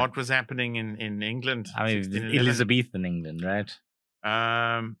 What was happening in England? I mean, Elizabethan England, right?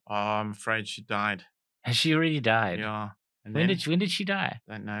 I'm afraid she died. Has she already died? Yeah. And when did she die?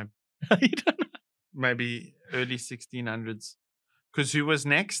 Don't know. You don't know? Maybe early 1600s. Because who was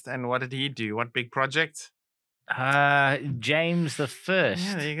next and what did he do? What big project? James the First.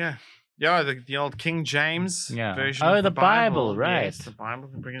 Yeah, there you go. Yeah, the old King James version of the Bible, right. Yes, the Bible.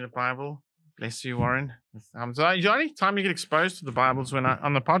 We're bringing the Bible. Bless you, Warren. Johnny, time you get exposed to the Bibles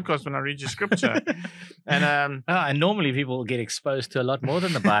on the podcast when I read your scripture. And normally people get exposed to a lot more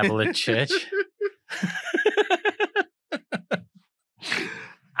than the Bible at church.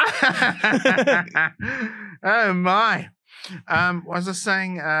 Oh my. What was I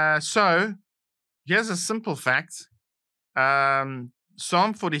saying? So here's a simple fact.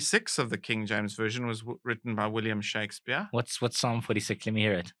 Psalm 46 of the King James Version was written by William Shakespeare. What's Psalm 46? Let me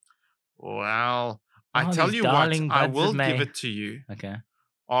hear it. Well, I tell you what, I will give it to you. Okay.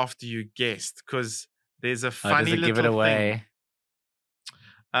 After you guessed, because there's a funny little give it away?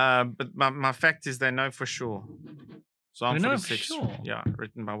 Thing. But my fact is they know for sure. Psalm 46, sure. Yeah,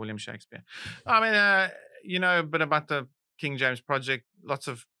 written by William Shakespeare. I mean, you know a bit about the King James Project.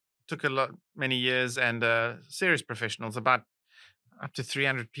 Took many years, and serious professionals, about up to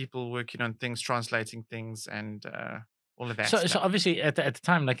 300 people working on things, translating things, and all of that. So obviously at the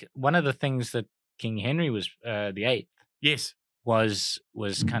time, like one of the things that King Henry was the VIII, yes, was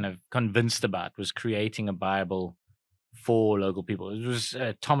kind of convinced about was creating a Bible for local people. It was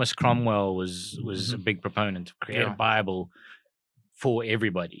Thomas Cromwell was a big proponent to create a Bible for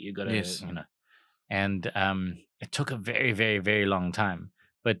everybody. You got to, and it took a very, very, very long time.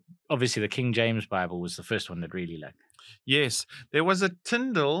 But obviously, the King James Bible was the first one that really like. Yes, there was a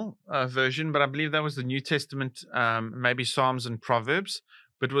Tyndale version, but I believe that was the New Testament, maybe Psalms and Proverbs,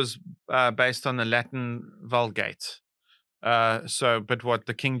 but was based on the Latin Vulgate. But what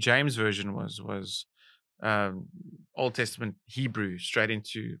the King James version was Old Testament Hebrew straight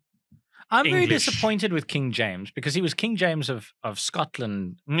into I'm English. very disappointed with King James because he was King James of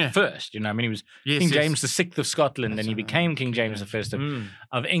Scotland first. You know, I mean, he was King James the Sixth of Scotland, and he became King James the First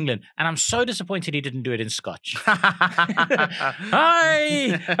of England. And I'm so disappointed he didn't do it in Scotch.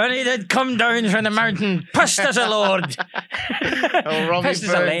 Aye, when he did come down from the mountain, pissed as a lord. Pissed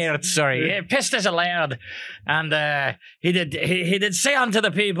as a laird, sorry. Pissed as a laird. And he did say unto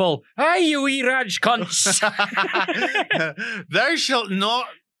the people, aye, you wee raj cunts. Thou shalt not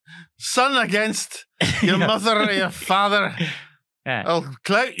son against your mother or your father. I'll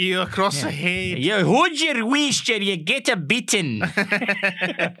clout you across the head. You hold your waist or you get a beating.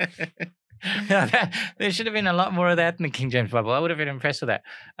 There should have been a lot more of that in the King James Bible. I would have been impressed with that.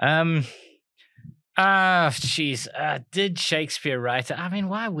 Did Shakespeare write it? I mean,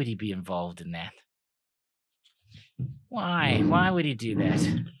 why would he be involved in that? Why? Why would he do that?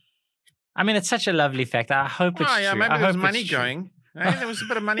 I mean, it's such a lovely fact. I hope it's true. Maybe there was money going. There was a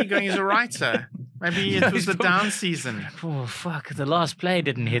bit of money going as a writer. Maybe it was the down season. Oh, fuck. The last play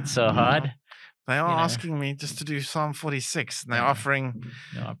didn't hit so hard. They are asking me just to do Psalm 46, and they're offering...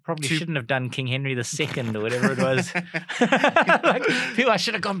 No, I probably shouldn't have done King Henry II or whatever it was. I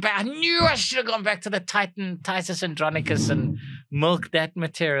should have gone back. I knew I should have gone back to the Titus Andronicus and milked that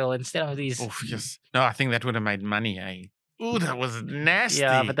material instead of these... Oh, yes. No, I think that would have made money, eh? Ooh, that was nasty.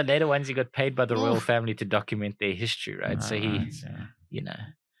 Yeah, but the later ones, he got paid by the royal family to document their history, right? So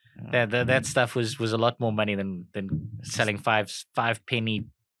that stuff was a lot more money than selling five penny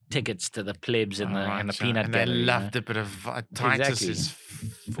tickets to the plebs and the peanut and gallery. they loved a bit of Titus.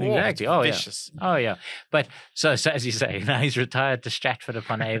 Exactly. Oh, vicious. Yeah. Oh, yeah. But so as you say, now he's retired to Stratford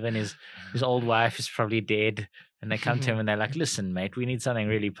upon Avon. His old wife is probably dead. And they come to him and they're like, listen, mate, we need something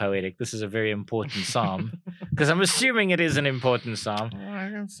really poetic. This is a very important psalm. Because I'm assuming it is an important psalm.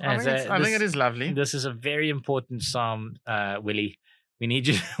 I think it is lovely. This is a very important psalm, Willie. We need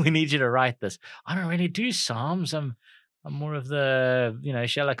you to write this. I don't really do psalms. I'm more of the,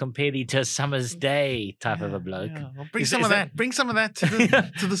 shall I compare thee to a summer's day type of a bloke. Yeah. Well, bring some of that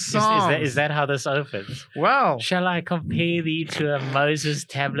to the psalm. Is that how this opens? Well, shall I compare thee to a Moses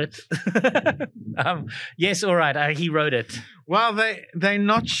tablet? Yes, all right. He wrote it. Well, they're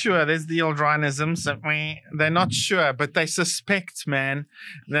not sure. There's the old Rhinisms. They're not sure, but they suspect, man.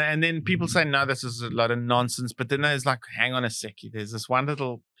 And then people say, no, this is a lot of nonsense. But then there's like, hang on a second. There's this one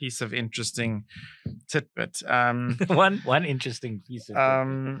little piece of interesting tidbit. One interesting piece of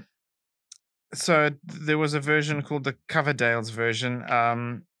tidbit. So there was a version called the Coverdale's version.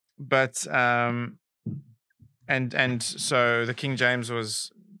 And so the King James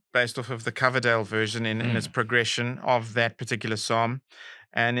was based off of the Coverdale version in its progression of that particular psalm.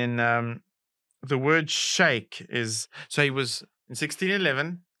 And in the word shake is, so he was in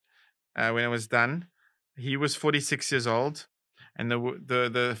 1611 when it was done, he was 46 years old. And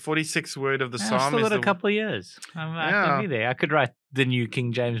the 46th word of the psalm still is got a couple of years. I could be there. I could write the new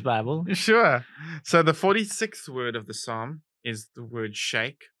King James Bible. Sure. So the 46th word of the psalm is the word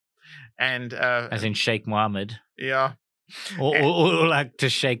shake. And as in Sheikh Mohammed. Yeah. Or like to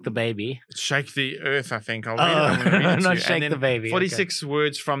shake the baby. Shake the earth, I think. I'll read it. I'm read it not shake the baby. 46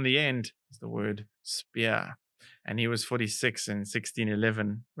 words from the end is the word spear. And he was 46 in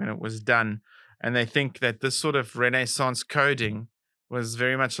 1611 when it was done. And they think that this sort of Renaissance coding was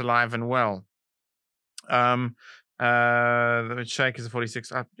very much alive and well. The word shake is a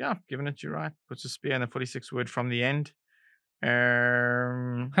 46. Yeah, giving it to you right. Puts a spear in a 46 word from the end.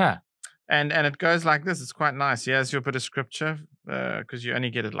 And it goes like this. It's quite nice. Here's your bit of scripture because you only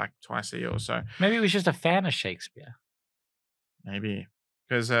get it like twice a year or so. Maybe he was just a fan of Shakespeare. Maybe.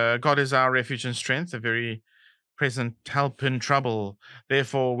 Because God is our refuge and strength, a very present help in trouble.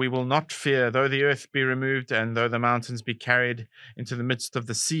 Therefore we will not fear, though the earth be removed, and though the mountains be carried into the midst of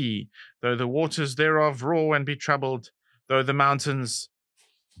the sea, though the waters thereof roar and be troubled, though the mountains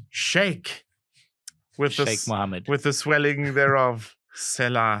shake with the swelling thereof.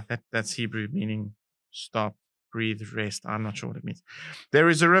 Selah, that's Hebrew, meaning stop, breathe, rest. I'm not sure what it means. There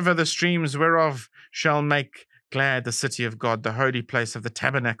is a river, the streams whereof shall make glad the city of God, the holy place of the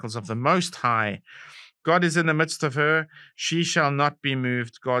tabernacles of the Most High. God is in the midst of her. She shall not be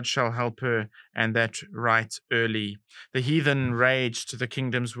moved. God shall help her, and that right early. The heathen raged, the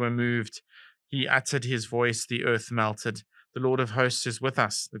kingdoms were moved. He uttered his voice, the earth melted. The Lord of hosts is with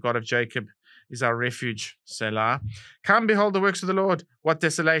us. The God of Jacob is our refuge, Selah. Come, behold the works of the Lord, what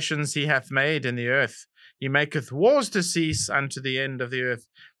desolations he hath made in the earth. He maketh wars to cease unto the end of the earth.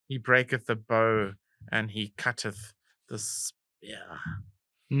 He breaketh the bow, and he cutteth the spear.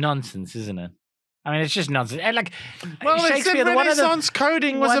 Nonsense, isn't it? I mean, it's just nonsense. And Shakespeare, the Renaissance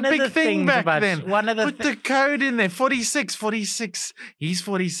coding was a big thing back then. Put the code in there. 46. He's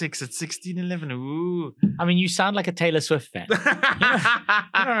 46 at 1611. Ooh. I mean, you sound like a Taylor Swift fan.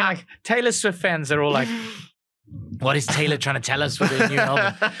 Like Taylor Swift fans are all like, what is Taylor trying to tell us with her new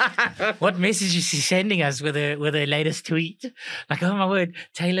album? What message is she sending us with her latest tweet? Like, oh my word,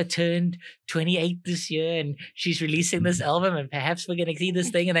 Taylor turned 28 this year and she's releasing this album and perhaps we're going to see this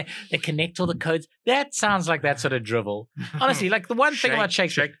thing and they connect all the codes. That sounds like that sort of drivel. Honestly, like the one thing about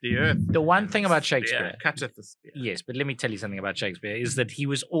Shakespeare. Shake the earth. The one thing about Shakespeare. Cutteth the spear. Yes, but let me tell you something about Shakespeare is that he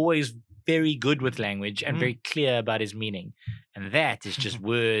was always very good with language and very clear about his meaning. And that is just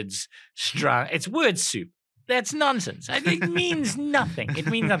words strung. It's word soup. That's nonsense. It means nothing. It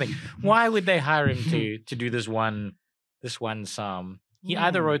means nothing. Why would they hire him to do this one psalm? He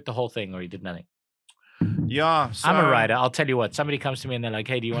either wrote the whole thing or he did nothing. Yeah, I'm a writer. I'll tell you what. Somebody comes to me and they're like,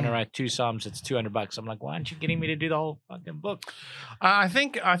 "Hey, do you want to write 2 psalms? It's $200." I'm like, "Why aren't you getting me to do the whole fucking book?" I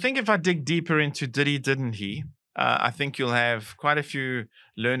think if I dig deeper into did he, didn't he? I think you'll have quite a few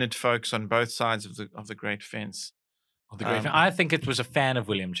learned folks on both sides of the great fence. I think it was a fan of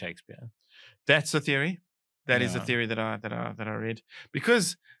William Shakespeare. That's a theory. That is a theory that I read,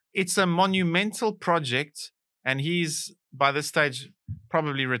 because it's a monumental project, and he's by this stage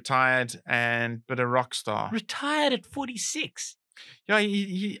probably retired but a rock star. Retired at 46. Yeah,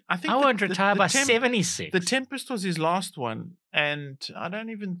 I think I won't retire by 76. The Tempest was his last one, and I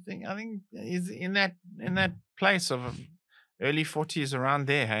think he's in that place of early 40s around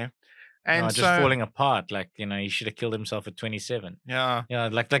there. Hey, And just falling apart. Like, he should have killed himself at 27. Yeah. Yeah,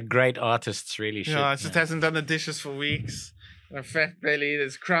 like great artists really should. Yeah, it just hasn't done the dishes for weeks. A fat belly,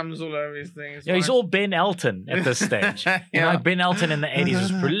 there's crumbs all over his things. Yeah, he's all Ben Elton at this stage. Yeah. Ben Elton in the 80s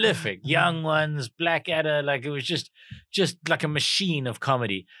was prolific. Young Ones, Blackadder, like it was just like a machine of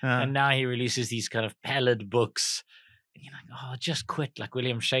comedy. And now he releases these kind of pallid books. And you're like, oh, just quit, like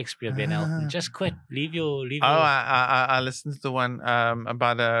William Shakespeare, Ben Elton. Just quit. Leave your. I listened to the one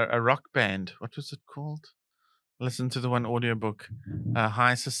about a rock band. What was it called? I listened to the one audiobook,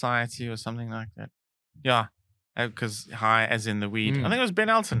 High Society or something like that. Yeah. Because high as in the weed. I think it was Ben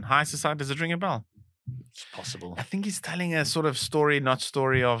Elton. High Society. Does it ring a bell? It's possible. I think he's telling a sort of story, not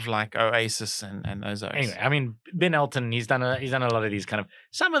story of like Oasis and those. Anyway, I mean, Ben Elton, he's done a lot of these kind of.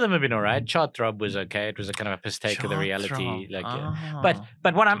 Some of them have been all right. Chart Throb was okay. It was a kind of a piss take of the reality. But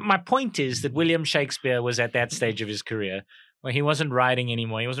my point is that William Shakespeare was at that stage of his career where he wasn't writing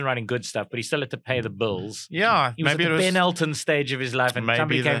anymore. He wasn't writing good stuff, but he still had to pay the bills. Yeah, he was at the Ben Elton stage of his life, and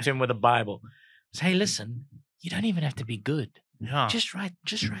somebody came to him with a Bible. Say, hey, listen. You don't even have to be good. Yeah. Just write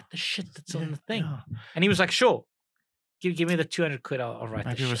the shit that's on the thing. Yeah. And he was like, sure. Give me the 200 quid. I'll write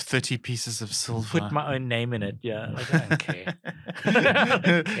Maybe it was 30 pieces of silver. Put my own name in it. Yeah. Like, I don't care.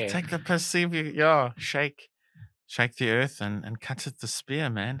 Take the perceive. Yeah. Shake the earth and cut it the spear,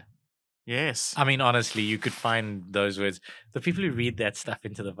 man. Yes. I mean, honestly, you could find those words. The people who read that stuff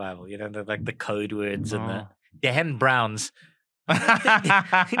into the Bible, like the code words and the Dan Browns.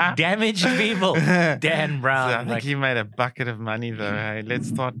 Damaged people. Dan Brown. I think he made a bucket of money though. Hey, let's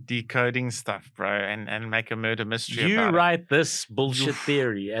start decoding stuff, bro, and make a murder mystery. You about write this bullshit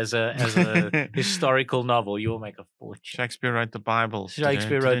theory as a historical novel, you will make a fortune. Shakespeare wrote the Bible.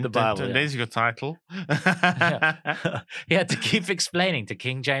 Shakespeare wrote the Bible. Yeah. There's your title. He had to keep explaining to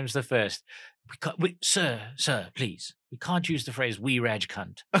King James I. Sir, please. We can't use the phrase "we rag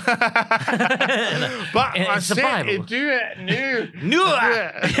cunt." But I said it. Do it. No.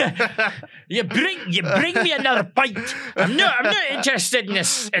 You bring me another pint. I'm not interested in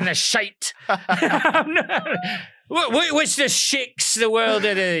this shite. What's the shakes the world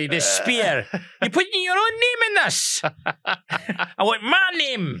of the spear? You're putting your own name in this. I want my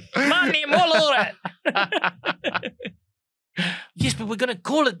name all over it. Yes, but we're going to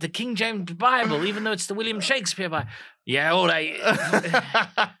call it the King James Bible, even though it's the William Shakespeare Bible. Yeah, all right.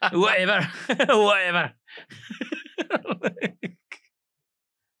 Whatever.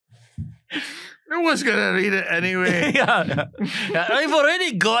 No one's going to read it anyway. Yeah. I've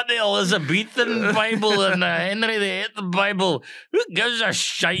already got the Elizabethan Bible and Henry VIII Bible. Who gives a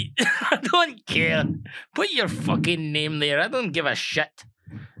shite? I don't care. Put your fucking name there. I don't give a shit.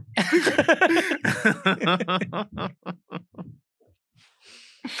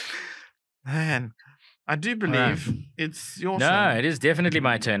 Man, I do believe it's your turn. No, it is definitely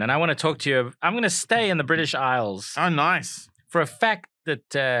my turn. And I want to talk to you. I'm going to stay in the British Isles. Oh, nice. For a fact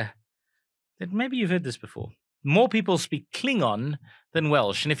that maybe you've heard this before. More people speak Klingon than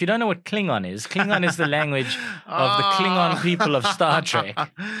Welsh. And if you don't know what Klingon is the language of the Klingon people of Star Trek.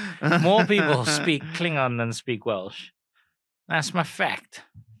 More people speak Klingon than speak Welsh. That's my fact.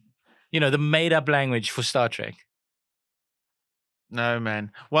 The made-up language for Star Trek. No,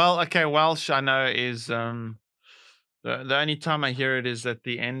 man. Well, okay, Welsh I know is the only time I hear it is at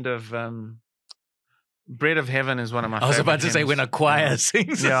the end of Bread of Heaven is one of my favorite. I was about to hymns. say when a choir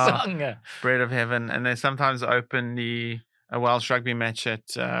sings a song. Yeah. Bread of Heaven. And they sometimes open a Welsh rugby match at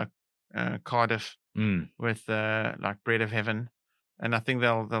Cardiff with like Bread of Heaven. And I think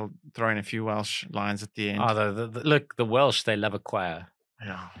they'll throw in a few Welsh lines at the end. Oh, look, the Welsh, they love a choir.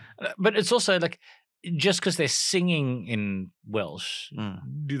 Yeah. But it's also like, just because they're singing in Welsh,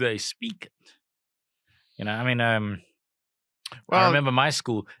 do they speak it? I mean, I remember my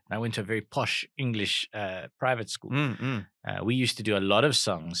school, and I went to a very posh English private school. We used to do a lot of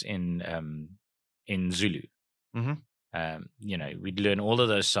songs in Zulu. Mm-hmm. We'd learn all of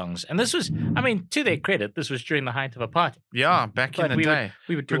those songs. And this was, I mean, to their credit, this was during the height of apartheid. Yeah, back in the day.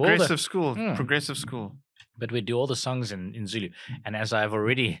 We would do progressive school. But we'd do all the songs in Zulu. And as I've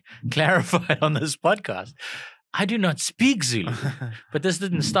already clarified on this podcast, I do not speak Zulu. But this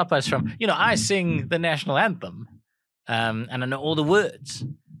didn't stop us from, I sing the national anthem. And I know all the words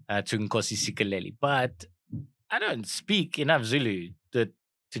to Nkosi Sikeleli. But I don't speak enough Zulu to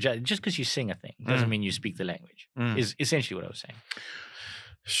judge. Just because you sing a thing doesn't mean you speak the language, is essentially what I was saying.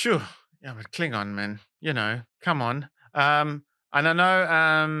 Sure. Yeah, but Klingon, man. Come on. And I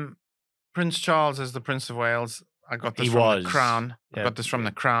know Prince Charles is the Prince of Wales. I got this from the Crown. Yeah. I got this from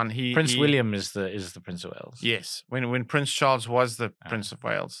the Crown. Prince William is the Prince of Wales. Yes. When Prince Charles was the Prince of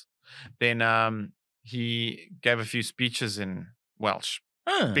Wales, then he gave a few speeches in Welsh.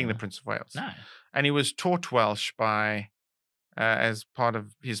 being the Prince of Wales. No. And he was taught Welsh by, as part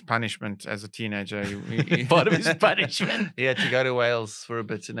of his punishment as a teenager. Part of his punishment. He had to go to Wales for a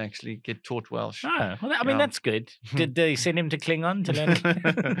bit and actually get taught Welsh. Oh, well, I mean, that's good. Did they send him to Klingon to learn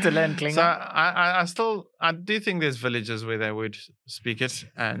to learn Klingon? So I do think there's villages where they would speak it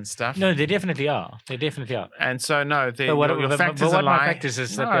and stuff. No, they definitely are. They definitely are. And so no, But what my fact is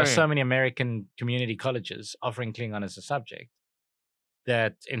that there are so many American community colleges offering Klingon as a subject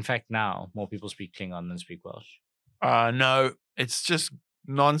that, in fact, now more people speak Klingon than speak Welsh. No, it's just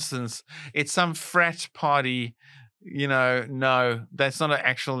nonsense. It's some frat party, no, that's not an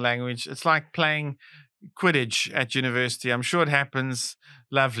actual language. It's like playing Quidditch at university. I'm sure it happens.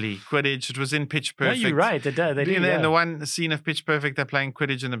 Lovely. Quidditch. It was in Pitch Perfect. No, you're right. They do. In the one scene of Pitch Perfect, they're playing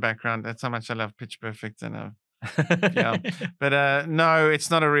Quidditch in the background. That's how much I love Pitch Perfect. Yeah. But no, it's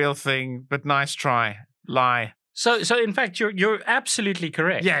not a real thing. But nice try. Lie. So in fact, you're absolutely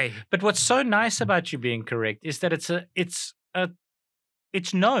correct. Yay. But what's so nice about you being correct is that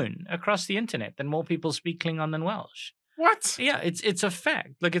it's known across the internet that more people speak Klingon than Welsh. What? Yeah, it's a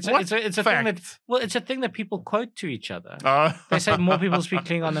fact. Like it's a fact? it's a thing that people quote to each other. Oh. They say more people speak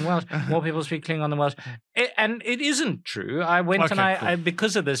Klingon than Welsh. More people speak Klingon than Welsh, and it isn't true. I went and I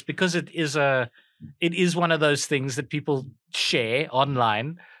because of this, because it is one of those things that people share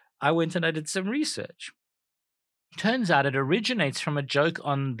online. I went and I did some research. Turns out it originates from a joke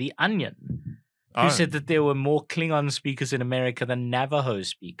on The Onion, who said that there were more Klingon speakers in America than Navajo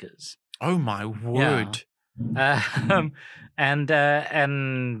speakers. Oh my word! Yeah.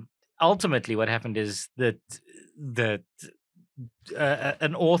 And ultimately, what happened is that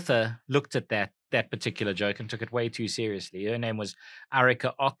an author looked at that particular joke and took it way too seriously. Her name was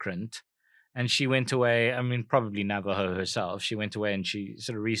Arika Okrant. And she went away, I mean, probably Navajo herself. She went away and she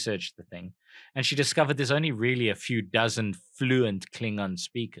sort of researched the thing. And she discovered there's only really a few dozen fluent Klingon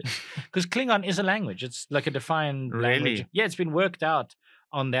speakers. Because Klingon is a language. It's like a defined language. Yeah, it's been worked out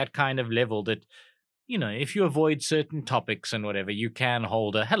on that kind of level that, if you avoid certain topics and whatever, you can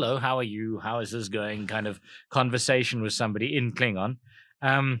hold a hello, how are you? How is this going? Kind of conversation with somebody in Klingon.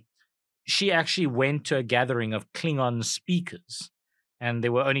 She actually went to a gathering of Klingon speakers. And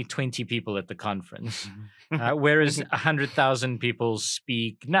there were only 20 people at the conference, whereas 100,000 people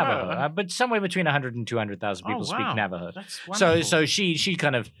speak Navajo. But somewhere between 100 and 200,000 people speak Navajo. That's wonderful. So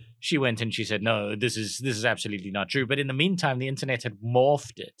she went and she said, no, this is absolutely not true. But in the meantime, the internet had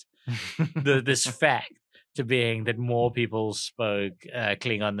morphed it, this fact, to being that more people spoke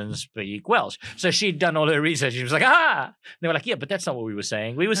Klingon than speak Welsh. So she'd done all her research. She was like, And they were like, yeah, but that's not what we were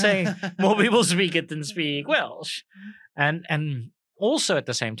saying. We were saying more people speak it than speak Welsh. And also, at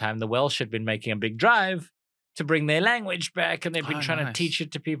the same time, the Welsh had been making a big drive to bring their language back, and they've been trying to teach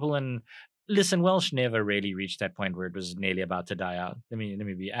it to people. And listen, Welsh never really reached that point where it was nearly about to die out. Let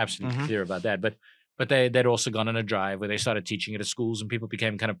me be absolutely clear about that. But they'd also gone on a drive where they started teaching it at schools, and people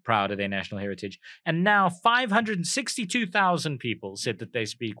became kind of proud of their national heritage. And now 562,000 people said that they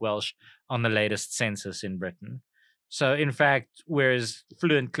speak Welsh on the latest census in Britain. So, in fact, whereas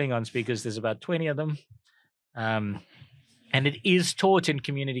fluent Klingon speakers, there's about 20 of them. And it is taught in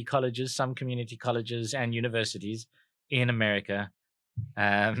community colleges, some community colleges and universities in America.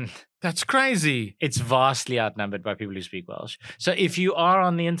 That's crazy. It's vastly outnumbered by people who speak Welsh. So if you are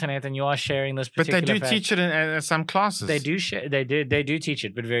on the internet and you are sharing this particular But they do teach it in some classes. They do they do teach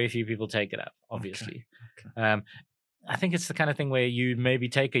it, but very few people take it up, obviously. Okay. I think it's the kind of thing where you maybe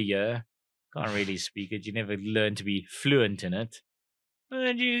take a year, can't really speak it, you never learn to be fluent in it.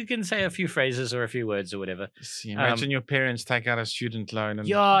 And you can say a few phrases or a few words or whatever. See, imagine your parents take out a student loan and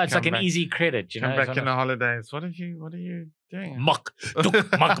it's like an easy credit. Come back in the holidays. What are you doing? Muck.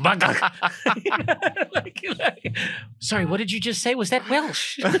 Sorry, what did you just say? Was that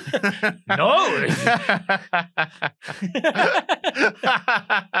Welsh? No.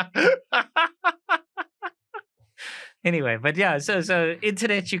 Anyway, but yeah, so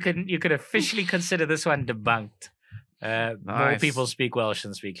internet, you could officially consider this one debunked. Nice. More people speak Welsh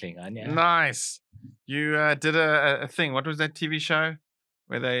than speak Klingon. Yeah. Nice. You did a thing. What was that TV show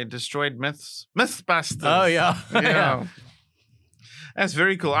where they destroyed myths? Mythbusters. Oh yeah. Yeah. That's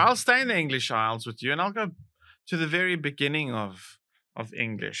very cool. I'll stay in the English Isles with you, and I'll go to the very beginning of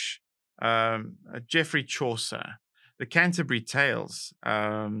English. Geoffrey Chaucer, the Canterbury Tales,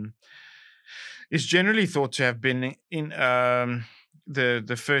 is generally thought to have been in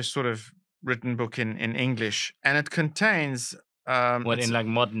the first sort of written book in English, and it contains in like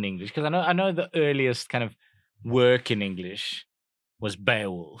modern English, because I know the earliest kind of work in English was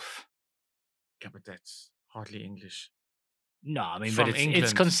Beowulf. Yeah, but that's hardly English. No, I mean, From but it's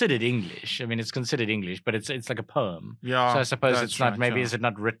England. considered English. I mean, it's considered English, but it's like a poem. Yeah. So I suppose that's it's not. right, Maybe yeah. is it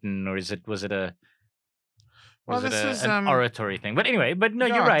not written, or was it a Well, this is an oratory thing? But anyway, but no,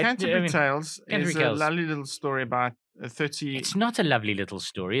 you're right. Canterbury Tales Canterbury is a Tales. lovely little story about 30. It's not a lovely little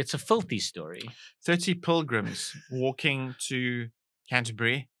story. It's a filthy story. 30 pilgrims walking to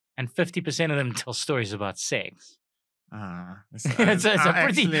Canterbury. And 50% of them tell stories about sex. It's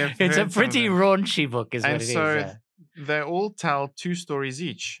a pretty raunchy book, is and what it so is. They all tell 2 stories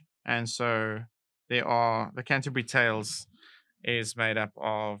each. And so the Canterbury Tales is made up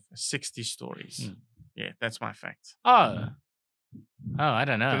of 60 stories. Yeah, that's my fact. Oh, I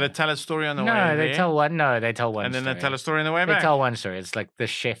don't know. Do they tell a story on the way No, there? they tell one. No, they tell one. And then story. they tell a story on the way back. They tell one story. It's like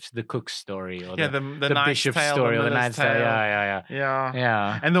the cook's story, or the bishop's tale, story, or the knight's tale.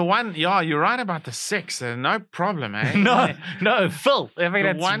 Yeah. And the one, you're right about the sex. No problem, eh? no, filth. I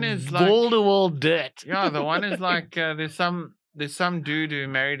mean, the one is like wall to wall dirt. Yeah, the one is like there's some dude who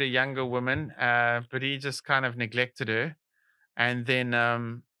married a younger woman, but he just kind of neglected her, and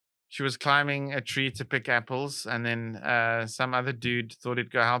then she was climbing a tree to pick apples, and then some other dude thought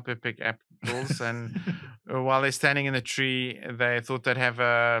he'd go help her pick apples, and while they're standing in the tree, they thought they'd have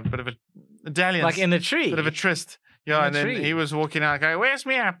a bit of a dalliance, like in the tree, bit of a tryst. Yeah, and then tree. he was walking out, going, "Where's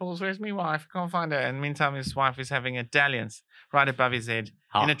me apples? Where's me wife? Can't find her." And meantime, his wife is having a dalliance right above his head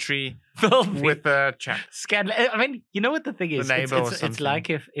in a tree with a chap. I mean, you know what the thing is? The neighbor it's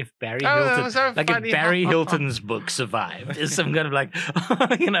like if Barry Hilton, if Barry Hilton's book survived, is some kind of like,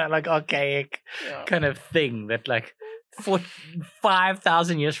 like archaic kind of thing that like for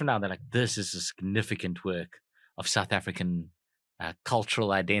 5,000 years from now, they're like, this is a significant work of South African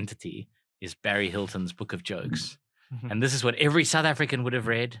cultural identity. Is Barry Hilton's book of jokes. And this is what every South African would have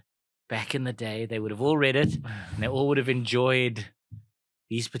read back in the day. They would have all read it, and they all would have enjoyed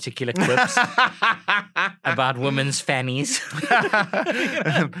these particular quips about women's fannies.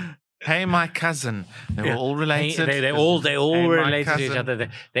 Hey, my cousin. They were all related. They all related to each other.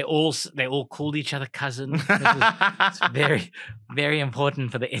 They all called each other cousin. It's very, very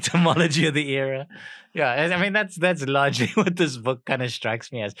important for the etymology of the era. Yeah, I mean that's largely what this book kind of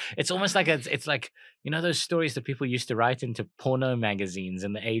strikes me as. It's almost like it's like, those stories that people used to write into porno magazines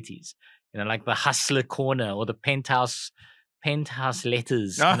in the 80s. Like the Hustler Corner or the Penthouse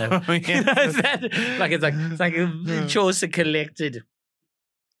letters. It's like Chaucer collected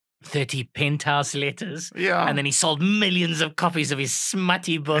 30 penthouse letters. Yeah. And then he sold millions of copies of his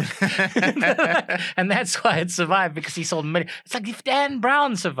smutty book. And that's why it survived, because he sold millions. It's like if Dan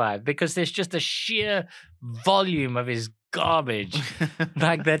Brown survived, because there's just a sheer volume of his garbage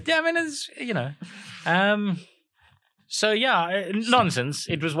like that. I mean, it's, so yeah, nonsense.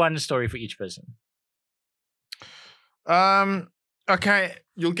 It was one story for each person. Okay,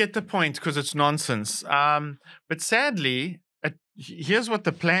 you'll get the point because it's nonsense. But sadly, here's what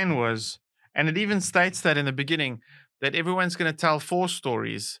the plan was, and it even states that in the beginning, that everyone's going to tell 4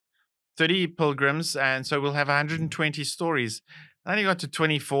 stories, 30 pilgrims, and so we'll have 120 stories. I only got to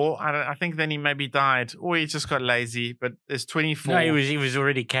 24. I think then he maybe died, or he just got lazy. But there's 24. No, he was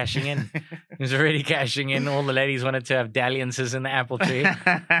already cashing in. He was already cashing in. All the ladies wanted to have dalliances in the apple tree.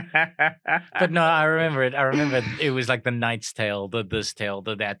 But no, I remember it. I remember it was like the Knight's Tale, the this tale,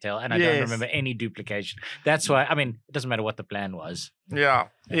 the that tale, and I don't remember any duplication. That's why. I mean, it doesn't matter what the plan was. Yeah,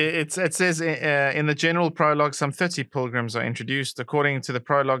 it says in the general prologue, some 30 pilgrims are introduced. According to the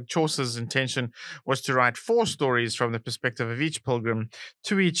prologue, Chaucer's intention was to write 4 stories from the perspective of each pilgrim,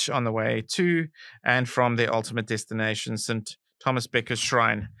 2 each on the way to and from their ultimate destination, St. Thomas Becker's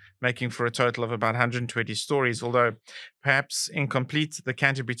shrine, making for a total of about 120 stories. Although perhaps incomplete, the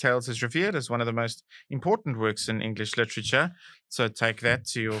Canterbury Tales is revered as one of the most important works in English literature. So take that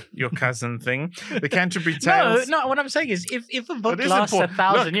to your cousin thing. The Canterbury Tales. No. What I'm saying is, if a book lasts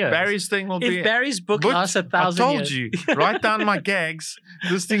 1,000 years, Barry's thing will be. If Barry's book lasts 1,000 years, I told you. Write down my gags.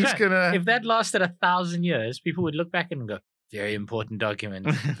 This thing's gonna. If that lasted 1,000 years, people would look back and go, very important document,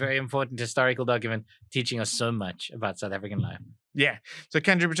 very important historical document, teaching us so much about South African life. Yeah. So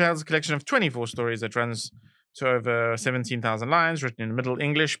Canterbury Tales is a collection of 24 stories that runs to over 17,000 lines, written in Middle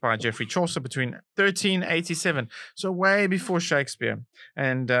English by Geoffrey Chaucer between 1387, so way before Shakespeare,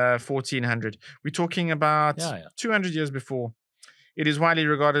 and 1400. We're talking about 200 years before. It is widely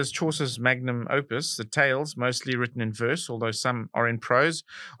regarded as Chaucer's magnum opus. The tales, mostly written in verse, although some are in prose,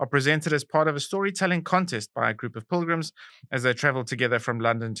 are presented as part of a storytelling contest by a group of pilgrims as they travel together from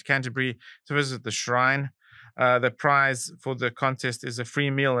London to Canterbury to visit the shrine. The prize for the contest is a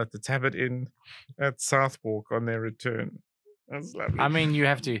free meal at the Tabard Inn at Southwark on their return. That's lovely. I mean, you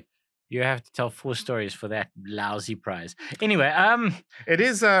have to tell 4 stories for that lousy prize. Anyway, it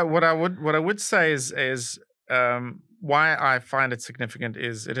is what I would say is why I find it significant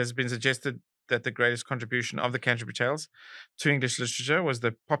is it has been suggested that the greatest contribution of the Canterbury Tales to English literature was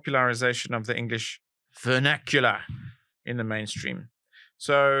the popularization of the English vernacular in the mainstream.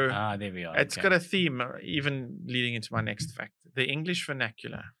 So there we are. it's got a theme, even leading into my next fact. The English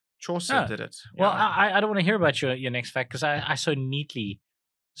vernacular. Chaucer did it. Well, I don't want to hear about your next fact because I so neatly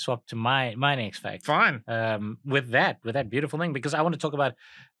swapped to my next fact. Fine. With that beautiful thing, because I want to talk about a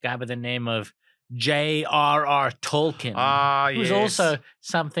guy by the name of J.R.R. Tolkien, who's also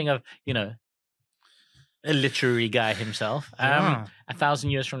something of, a literary guy himself.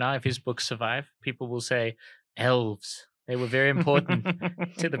 1,000 years from now, if his books survive, people will say elves. They were very important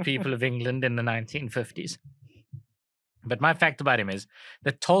to the people of England in the 1950s. But my fact about him is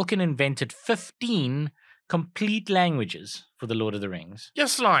that Tolkien invented 15 complete languages for The Lord of the Rings.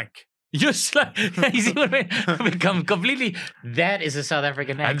 Just like. You see what I mean? Become completely. That is a South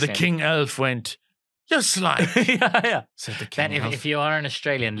African accent. And the King Elf went, just like. yeah. Said the King Elf. If you are an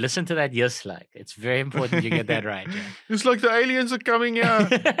Australian, listen to that just like. It's very important you get that right. Yeah. It's like the aliens are coming here.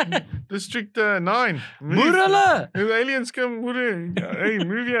 District 9. Murala! The aliens come. Hey,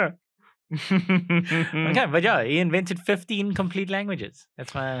 move here. Okay, but he invented 15 complete languages.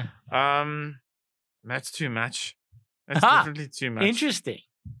 That's my. That's too much. That's definitely too much. Interesting.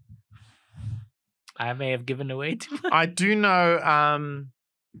 I may have given away too much. I do know.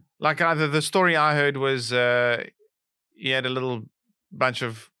 The story I heard was he had a little bunch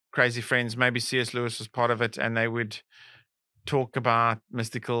of crazy friends. Maybe C.S. Lewis was part of it, and they would talk about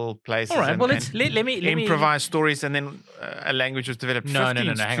mystical places. All right. Well, let me improvise stories, and then a language was developed. No.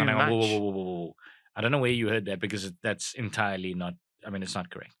 Hang on. Whoa. I don't know where you heard that because that's entirely not. I mean, it's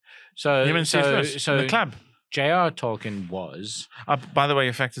not correct. So the club. J.R. Tolkien was. By the way,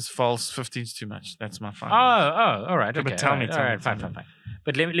 your fact is false. 15 is too much. That's my fine. All right. Okay. But tell me. Fine.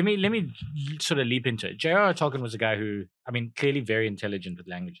 But let me sort of leap into it. J.R. Tolkien was a guy who, I mean, clearly very intelligent with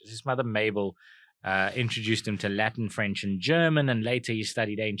languages. His mother Mabel introduced him to Latin, French, and German, and later he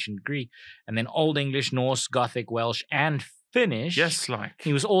studied ancient Greek, and then Old English, Norse, Gothic, Welsh, and Finnish. Yes, like.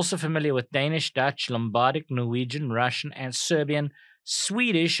 He was also familiar with Danish, Dutch, Lombardic, Norwegian, Russian, and Serbian,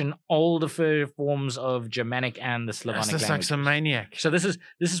 Swedish, and older forms of Germanic and the Slavonic languages. That's like some maniac. So this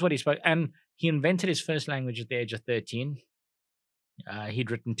is what he spoke, and he invented his first language at the age of 13. He'd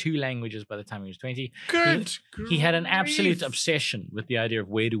written 2 languages by the time he was 20. Good. He had an absolute obsession with the idea of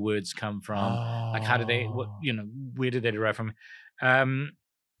where do words come from, like how do they, where did they derive from?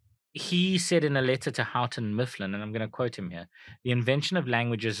 He said in a letter to Houghton Mifflin, and I'm going to quote him here, "The invention of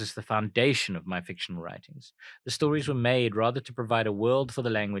languages is the foundation of my fictional writings. The stories were made rather to provide a world for the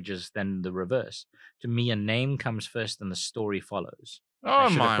languages than the reverse. To me, a name comes first and the story follows. I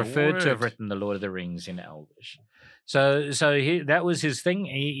should have preferred to have written The Lord of the Rings in Elvish." So that was his thing.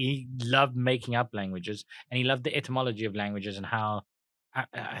 He loved making up languages, and he loved the etymology of languages and how,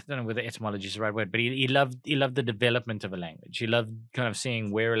 I don't know whether etymology is the right word, but he loved the development of a language. He loved kind of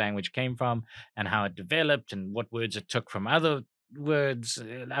seeing where a language came from and how it developed and what words it took from other words,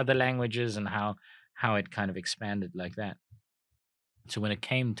 other languages, and how it kind of expanded like that. So when it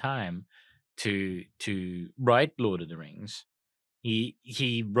came time to write Lord of the Rings,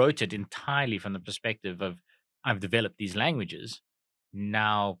 he wrote it entirely from the perspective of, I've developed these languages.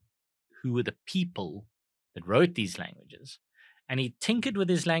 Now, who are the people that wrote these languages? And he tinkered with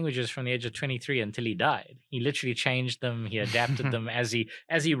his languages from the age of 23 until he died. He literally changed them. He adapted them as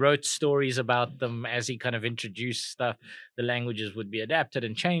he wrote stories about them, as he kind of introduced stuff. The languages would be adapted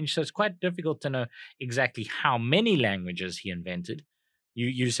and changed. So it's quite difficult to know exactly how many languages he invented.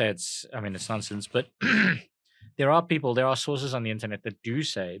 You say it's nonsense, but there are sources on the internet that do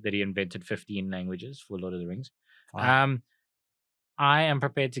say that he invented 15 languages for Lord of the Rings. Wow. I am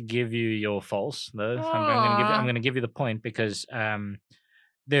prepared to give you your false, though. I'm going to give you the point because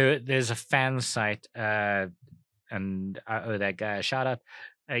there's a fan site, and I owe that guy a shout out.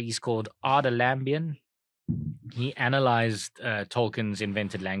 He's called Arda Lambian. He analyzed Tolkien's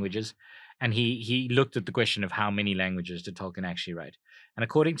invented languages, and he looked at the question of how many languages did Tolkien actually write. And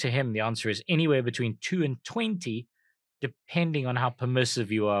according to him, the answer is anywhere between 2 and 20, depending on how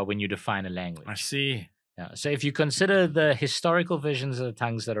permissive you are when you define a language. I see. Yeah, so if you consider the historical versions of the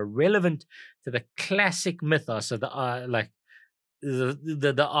tongues that are relevant to the classic mythos of the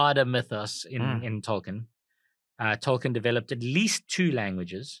Arda mythos in Tolkien, Tolkien developed at least 2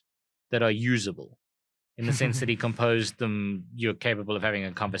 languages that are usable in the sense that he composed them. You're capable of having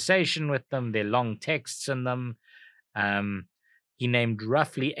a conversation with them. There are long texts in them. He named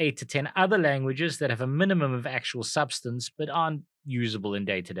roughly 8 to 10 other languages that have a minimum of actual substance but aren't usable in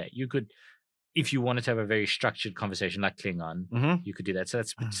day to day. You could if you wanted to have a very structured conversation like Klingon, you could do that. So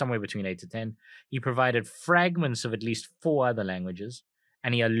that's somewhere between 8 to 10. He provided fragments of at least 4 other languages,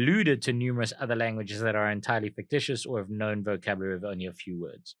 and he alluded to numerous other languages that are entirely fictitious or have known vocabulary of only a few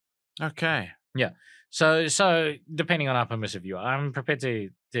words. Okay. Yeah. So depending on how permissive you are, I'm prepared to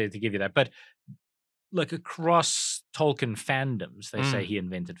give you that. But like across Tolkien fandoms, they say he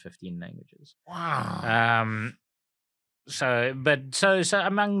invented 15 languages. Wow. So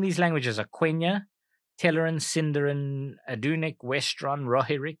among these languages are Quenya, Teleran, Sindarin, Adunic, Westron,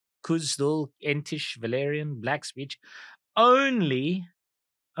 Rohirric, Kuzdul, Entish, Valerian, Black Speech. Only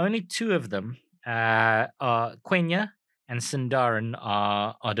 2 of them are Quenya and Sindarin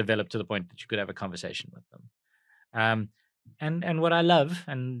are developed to the point that you could have a conversation with them. And what I love,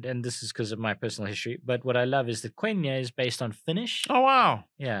 and this is because of my personal history, but what I love is that Quenya is based on Finnish. Oh, wow.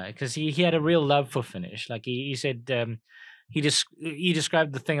 Yeah, because he had a real love for Finnish. Like he said, he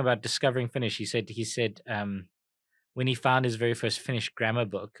described the thing about discovering Finnish. He said when he found his very first Finnish grammar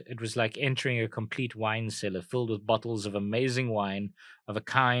book, it was like entering a complete wine cellar filled with bottles of amazing wine of a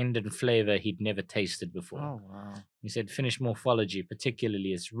kind and flavor he'd never tasted before. Oh, wow. He said Finnish morphology,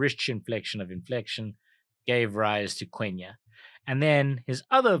 particularly its rich inflection, gave rise to Quenya. And then his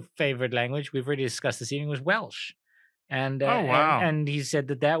other favorite language, we've already discussed this evening, was Welsh. And oh, wow. and he said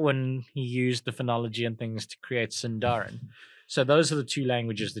that one he used the phonology and things to create Sindarin. So those are the 2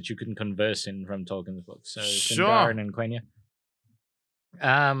 languages that you can converse in from Tolkien's books. So Sindarin and Quenya,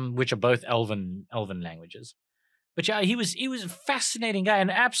 which are both elven languages. But yeah, he was a fascinating guy and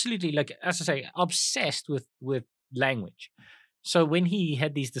absolutely, like as I say, obsessed with language. So when he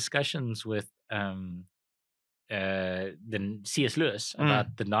had these discussions with the C.S. Lewis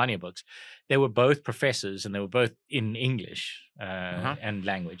about the Narnia books, they were both professors and they were both in English and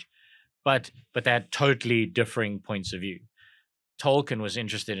language, but they had totally differing points of view. Tolkien was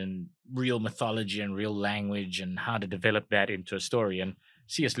interested in real mythology and real language and how to develop that into a story. And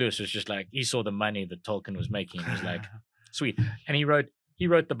C.S. Lewis was just like, he saw the money that Tolkien was making. He was like, sweet. And he wrote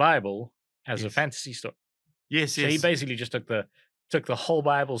the Bible as a fantasy story. Yes, so he basically just took the whole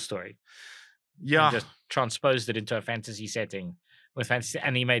Bible story. Yeah. And just transposed it into a fantasy setting with fantasy,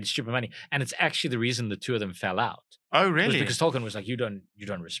 and he made stupid money. And it's actually the reason the 2 of them fell out. Oh, really? Because Tolkien was like, you don't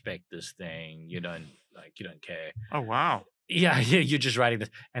respect this thing. You don't care. Oh, wow. Yeah, you're just writing this.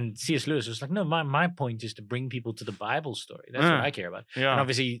 And C.S. Lewis was like, no, my point is to bring people to the Bible story. That's what I care about. Yeah. And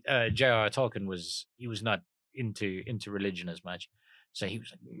obviously, J.R.R. Tolkien was not into religion as much. So he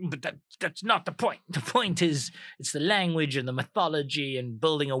was like, but that's not the point. The point is it's the language and the mythology and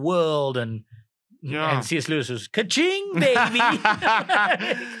building a world and C.S. Lewis was ka-ching, baby.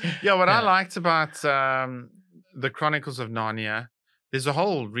 What I liked about the Chronicles of Narnia, there's a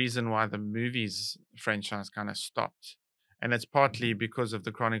whole reason why the movies franchise kind of stopped. And it's partly because of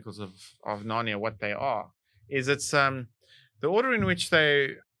the Chronicles of Narnia, what they are. It's the order in which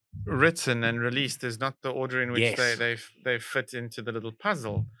they're written and released is not the order in which they fit into the little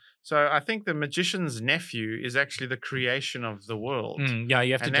puzzle. So I think the magician's nephew is actually the creation of the world. You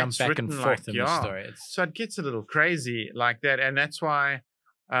have to jump back and forth in the story. So it gets a little crazy like that. And that's why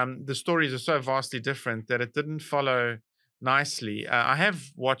the stories are so vastly different that it didn't follow nicely. I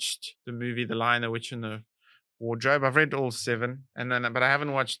have watched the movie The Lion, the Witch, and the Wardrobe. I've read all 7, but I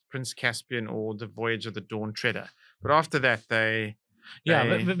haven't watched Prince Caspian or The Voyage of the Dawn Treader. But after that, they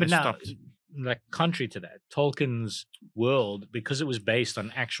but now, stopped. Like contrary to that, Tolkien's world, because it was based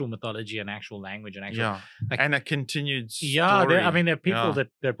on actual mythology and actual language and actual and a continued story. there are people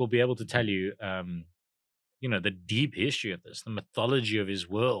that will be able to tell you the deep history of this, the mythology of his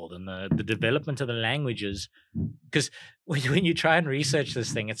world and the development of the languages. Because when you try and research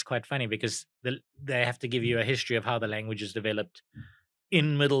this thing, it's quite funny because they have to give you a history of how the languages developed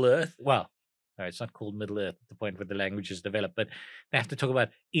in Middle Earth. Well, it's not called Middle Earth at the point where the languages developed, but they have to talk about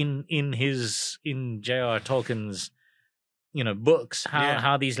in J.R.R. Tolkien's books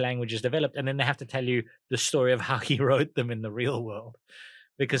how these languages developed, and then they have to tell you the story of how he wrote them in the real world,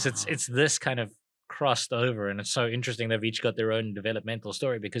 because it's this kind of crossed over, and it's so interesting. They've each got their own developmental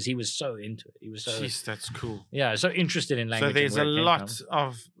story because he was so into it. He was so that's cool. Yeah, so interested in language. So there's a lot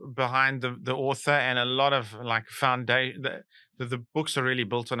of behind the author and a lot of like foundation. The books are really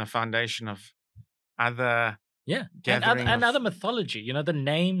built on a foundation of other and other mythology. The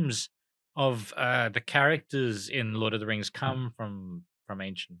names of the characters in Lord of the Rings come from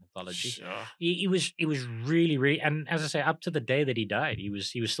ancient mythology. Sure. He was really, really, and as I say, up to the day that he died, he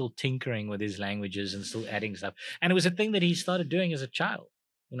was still tinkering with his languages and still adding stuff. And it was a thing that he started doing as a child.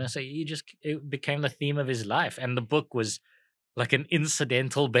 So it became the theme of his life, and the book was like an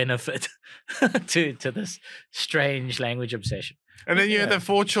incidental benefit to this strange language obsession. And then you had Yeah. the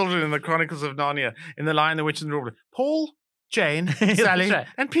 4 children in the Chronicles of Narnia, in The Lion, the Witch, and the Wardrobe. Paul, Jane, Sally, right.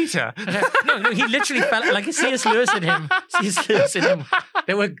 and Peter. No, he literally fell like C.S. Lewis and him. C.S. Lewis and him.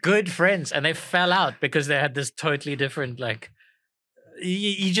 They were good friends, and they fell out because they had this totally different like.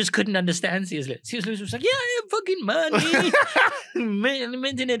 He just couldn't understand C.S. Lewis. C.S. Lewis was like, "Yeah, I have fucking money,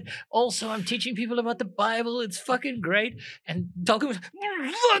 internet. Also, I'm teaching people about the Bible. It's fucking great." And Tolkien was,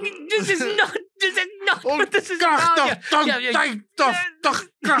 "Fucking, this is not what this is about."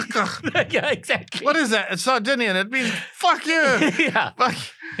 Yeah, exactly. What is that? It's Sardinian. It means fuck you. Yeah. Fuck.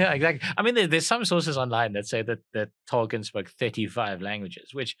 Yeah, exactly. I mean, there's some sources online that say that Tolkien spoke 35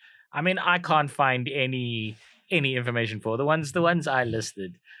 languages, which, I mean, I can't find any information for. The ones I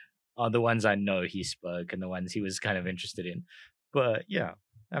listed are the ones I know he spoke and the ones he was kind of interested in. But yeah,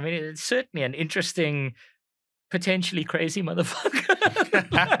 I mean, it's certainly an interesting, potentially crazy motherfucker.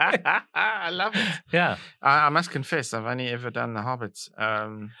 I love it. Yeah. I must confess, I've only ever done The Hobbits.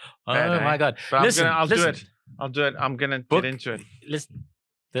 Oh my God. But Listen, I'll do listen. it. I'll do it. I'm going to get into it. Listen,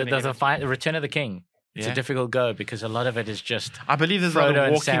 Gonna get the Return of the King. It's Yeah. a difficult go because a lot of it is just I believe there's a lot Frodo of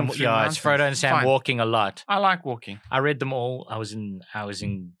and walking Sam. through Yeah, it's mountains. Frodo and Sam Fine. walking a lot. I like walking. I read them all. I was in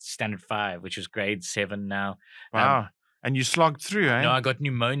standard 5, which is grade 7 now. Wow. And you slogged through, eh? No, I got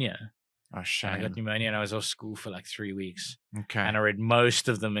pneummonia. Oh, I shame. got pneumonia and I was off school for like 3 weeks. Okay. And I read most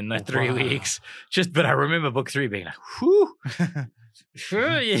of them in that 3 Wow. weeks. But I remember book 3 being like, whew.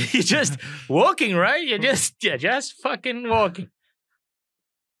 Sure, you're just walking, right? You're just fucking walking.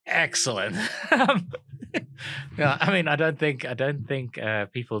 Excellent. Yeah, I mean, I don't think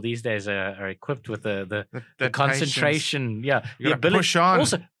people these days are equipped with the concentration. Yeah, You the gotta ability. push on.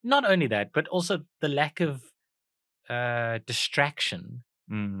 Also, not only that, but also the lack of distraction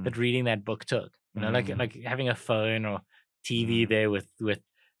Mm. that reading that book took. You know, like having a phone or TV there with.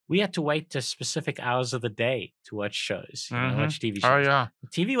 We had to wait to specific hours of the day to watch shows. You know, watch TV shows. Oh, yeah.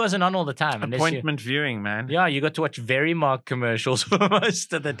 TV wasn't on all the time. unless you- Appointment viewing, man. yeah, you got to watch Verymark commercials for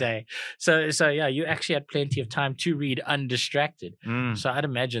most of the day. So yeah, you actually had plenty of time to read undistracted. Mm. So I'd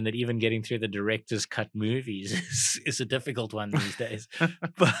imagine that even getting through the director's cut movies is a difficult one these days.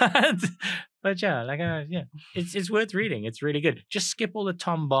 but yeah, like it's worth reading. It's really good. Just skip all the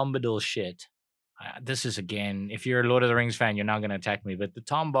Tom Bombadil shit. This is again, if you're a Lord of the Rings fan, you're not going to attack me. But the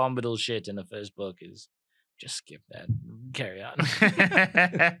Tom Bombadil shit in the first book is just skip that. Carry on.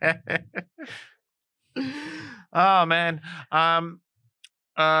 Oh man, I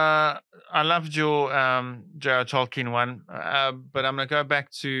loved your J.R. Tolkien one, but I'm gonna go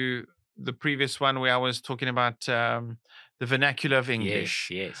back to the previous one where I was talking about the vernacular of English.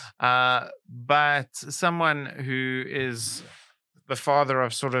 Yes. But someone who is the father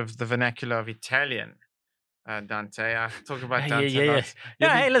of sort of the vernacular of Italian, Dante. I talk about Dante. Yeah.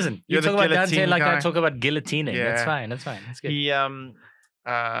 Yeah, hey, listen. You you're the talk about Dante guillotine like I guy. talk about guillotining. Yeah. That's fine. That's good. He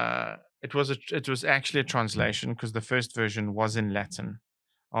it was actually a translation because the first version was in Latin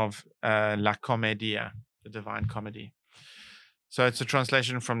of La Commedia, the Divine Comedy. So it's a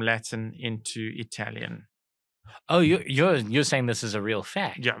translation from Latin into Italian. Oh, you're saying this is a real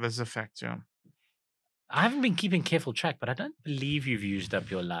fact? Yeah, there's a fact. Yeah. I haven't been keeping careful track, but I don't believe you've used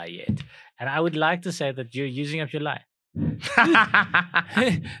up your lie yet. And I would like to say that you're using up your lie.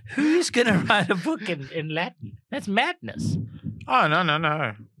 Who's going to write a book in Latin? That's madness. Oh no.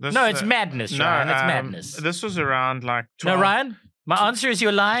 No, it's madness, Ryan. It's madness. This was around like 12. No, Ryan, my answer is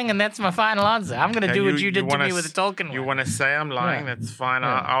you're lying, and that's my final answer. I'm going to Okay, do what you did to me with the Tolkien You one. want to say I'm lying? Yeah. That's fine.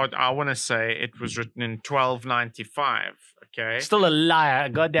 Yeah. I want to say it was written in 1295. Okay. Still a liar, a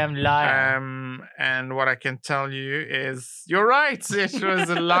goddamn liar. And what I can tell you is you're right. It was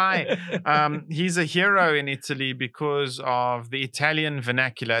a lie. He's a hero in Italy because of the Italian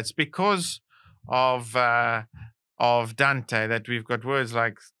vernacular. It's because of Dante that we've got words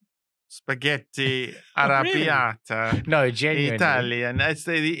like spaghetti arrabbiata. No, genuinely. Italian.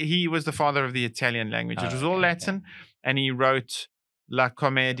 He was the father of the Italian language. It was all Latin, and he wrote La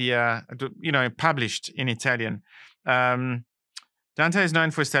Commedia, published in Italian. Dante is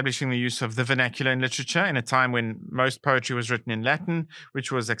known for establishing the use of the vernacular in literature in a time when most poetry was written in Latin,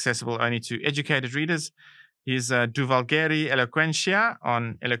 which was accessible only to educated readers. His Du Vulgari Eloquentia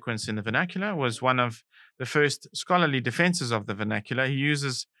on eloquence in the vernacular was one of the first scholarly defenses of the vernacular. He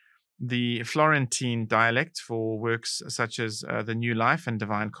uses the Florentine dialect for works such as The New Life and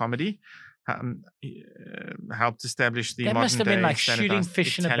Divine Comedy. helped establish the That modern must have been day like shooting standardized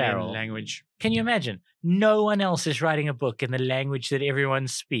fish in a Italian barrel. language. Can you imagine? No one else is writing a book in the language that everyone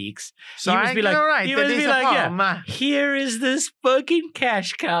speaks. So you must be like, yeah, here is this fucking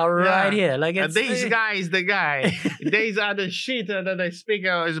cash cow right here. Like it's, these guys, the guy. These are the shit that they speak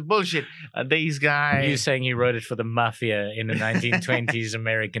is bullshit. These guys. You saying you wrote it for the mafia in the 1920s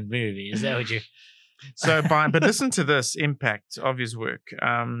American movie? Is that what you? So, but listen to this impact of his work.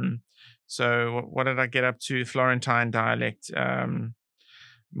 So, what did I get up to? Florentine dialect.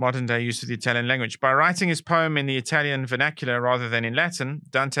 Modern day use of the Italian language. By writing his poem in the Italian vernacular rather than in Latin,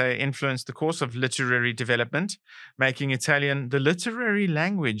 Dante influenced the course of literary development, making Italian the literary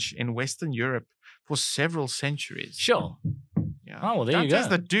language in Western Europe for several centuries. Sure. Yeah. Oh, well, there Dante's you go.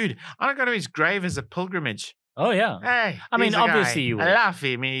 the dude. I don't go to his grave as a pilgrimage. Oh, yeah. Hey, I mean, he's a obviously guy. you would. I love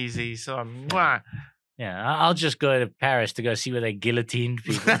him easy. So, mwah. Yeah, I'll just go to Paris to go see where they guillotined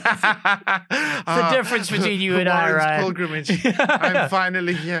people. The difference between you and I, Warren's right? pilgrimage. I'm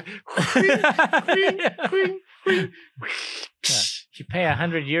finally here. Yeah. If you pay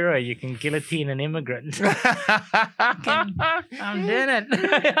 €100, you can guillotine an immigrant. I'm doing it.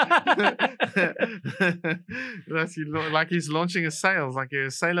 That's like he's launching a sails, like you're a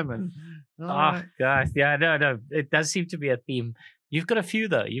sailorman. Oh, gosh. Yeah, no. It does seem to be a theme. You've got a few,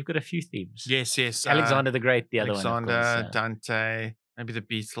 though. You've got a few themes. Yes. Alexander the Great, the other Alexander, one. Alexander, Dante, maybe the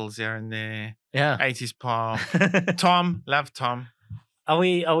Beatles here and there. Yeah. 80s pop. Tom, love Tom. Are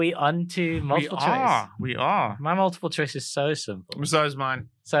we on to multiple choice? We are. My multiple choice is so simple. So is mine.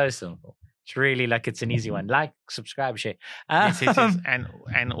 So simple. It's really like it's an easy one. Like, subscribe, share. Yes.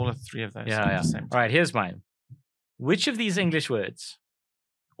 And all of three of those. Yeah. At the same time. All right, here's mine. Which of these English words,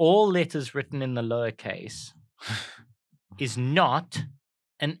 all letters written in the lowercase, is not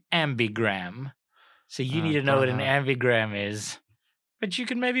an ambigram? So you need to know what an ambigram is. But you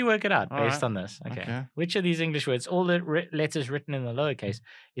can maybe work it out based on this. Okay. Which of these English words, all the letters written in the lowercase,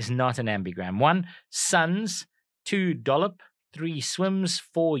 is not an ambigram? 1, sons. 2, dollop. 3, swims.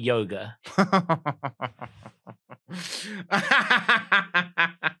 4, yoga.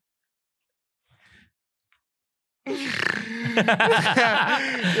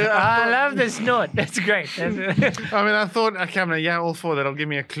 I love this note. That's great. I thought, okay, I'm going to all 4. That'll give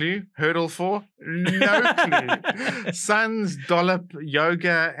me a clue. Heard all 4? No clue. Sons, dollop,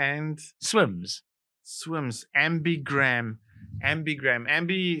 yoga, and... Swims. Ambigram.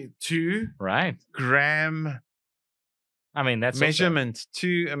 Ambi 2. Right. Gram. I mean, that's measurement. Also...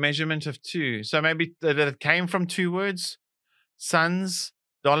 2, a measurement of 2. So maybe that it came from 2 words. Sons,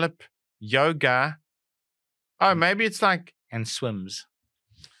 dollop, yoga. Oh, maybe it's like... And swims.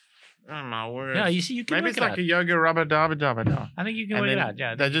 Oh, my word. Yeah, you see, you can maybe work it's it like out. a yoga rubber dabba dabba da. I think you can work it out.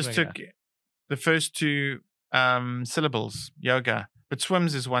 Yeah, they just took the first 2 syllables, yoga. But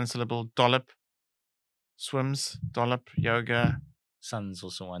swims is 1 syllable. Dollop. Swims, dollop, yoga. Sun's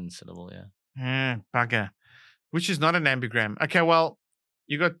also 1 syllable, yeah. Bugger. Which is not an ambigram. Okay, well,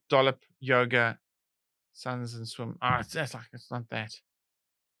 you got dollop, yoga, sons, and swim. Oh, it's not that.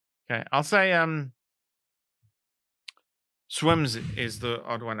 Okay, I'll say swims is the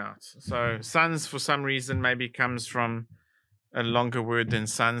odd one out. So sons, for some reason, maybe comes from a longer word than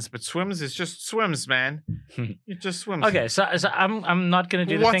sons, but swims is just swims, man. It just swims. Okay, so I'm not gonna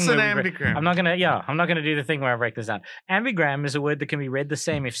do the What's thing. What's an ambigram? I'm not gonna do the thing where I break this down. Ambigram is a word that can be read the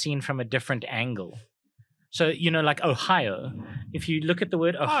same if seen from a different angle. So, like Ohio, if you look at the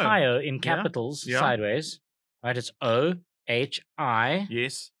word Ohio in capitals sideways, right, it's O-H-I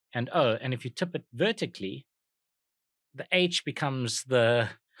yes, and O. And if you tip it vertically, the H becomes the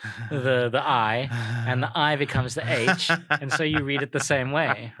I, and the I becomes the H, and so you read it the same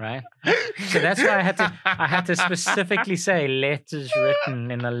way, right? So that's why I had to specifically say letters written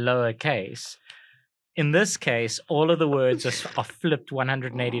in the lowercase. In this case, all of the words are flipped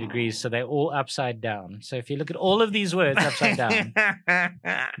 180 degrees, so they're all upside down. So if you look at all of these words upside down,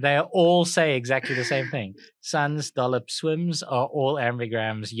 they all say exactly the same thing. Sons, dollop, swims are all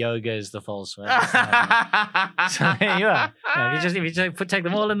ambigrams. Yoga is the false one. So there you are. Yeah, if you just take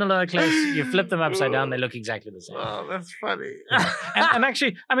them all in the lower case, you flip them upside down, they look exactly the same. Oh, that's funny. and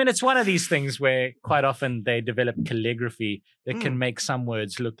actually, I mean, it's one of these things where quite often they develop calligraphy that can make some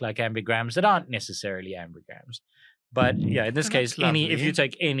words look like ambigrams that aren't necessarily ambigrams. But yeah, in this case, if you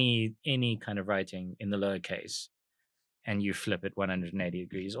take any kind of writing in the lowercase and you flip it 180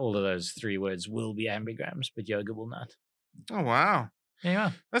 degrees, all of those 3 words will be ambigrams, but yoga will not. Oh, wow. There you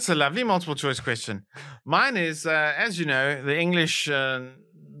are. That's a lovely multiple choice question. Mine is, as you know, the English,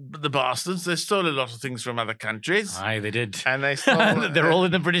 the bastards, they stole a lot of things from other countries. Aye, they did. And they stole... They're all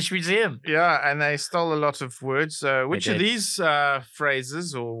in the British Museum. Yeah, and they stole a lot of words. Which of these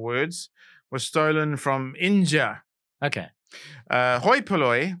phrases or words was stolen from India. Okay. Hoi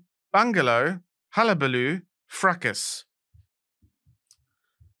polloi, bungalow, hullabaloo, fracas.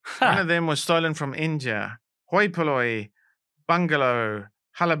 One of them was stolen from India. Hoi polloi, bungalow,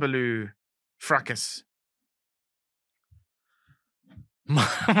 hullabaloo, fracas.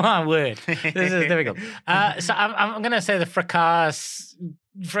 My word, this is difficult. So I'm gonna say the fracas.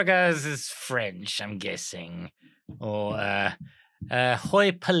 Fracas is French, I'm guessing, or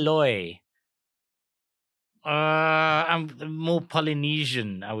hoi polloi. I'm more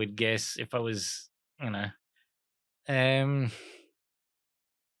Polynesian, I would guess, if I was,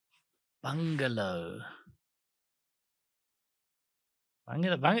 bungalow.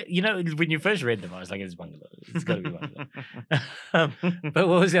 When you first read them, I was like, it's bungalow. It's got to be bungalow. But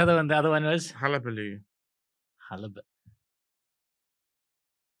what was the other one? The other one was? Hullabaloo.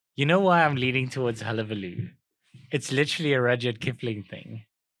 You know why I'm leaning towards hullabaloo? It's literally a Rudyard Kipling thing.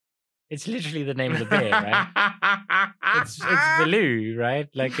 It's literally the name of the bear, right? It's Baloo, right?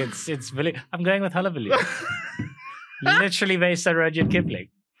 Like it's Baloo. I'm going with hullabaloo. Literally based on Rudyard Kipling.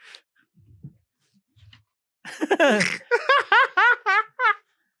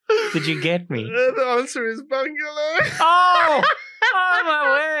 Did you get me? The answer is bungalow. Oh my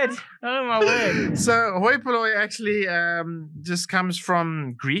word! Oh my word! So hoi polloi actually just comes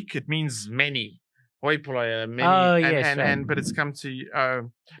from Greek. It means many. Hoi polloi, many. Oh yes, right. But it's come to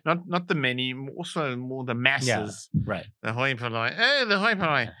not the many, also more the masses. Yeah, right. The hoi polloi. The hoi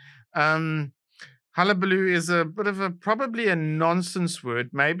polloi. Hullabaloo is a bit of probably a nonsense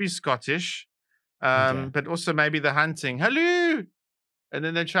word, maybe Scottish, but also maybe the hunting. Halloo! And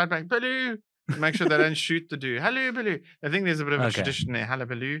then they shout back, Baloo! Make sure they don't shoot the do. Halloo, Baloo! I think there's a bit of a tradition there.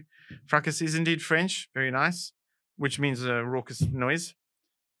 Hullabaloo. Fracas is indeed French. Very nice. Which means a raucous noise.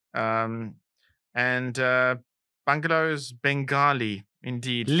 And bungalow is Bengali.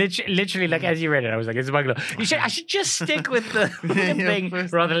 Indeed. Literally, like as you read it, I was like, it's a bungalow. I should just stick with the thing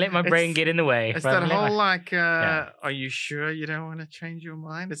rather than let my brain get in the way. It's that whole are you sure you don't want to change your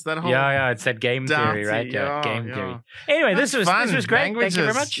mind? It's that whole it's that game theory, right? Yeah, game theory. Anyway, this was great. Languages. Thank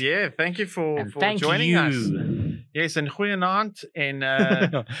you very much. Yeah, thank you for joining us. Yes, and goeienaand in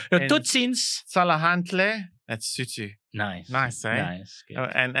tot ziens. Salahantle. That's Sutu. Nice, eh? Nice.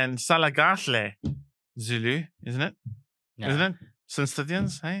 Good. And Salagatle, Zulu, isn't it? No. Isn't it? Since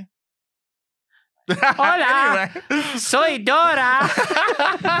hey? Hola! Anyway. Soy Dora!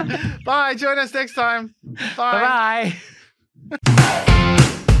 Bye, join us next time. Bye. Bye-bye.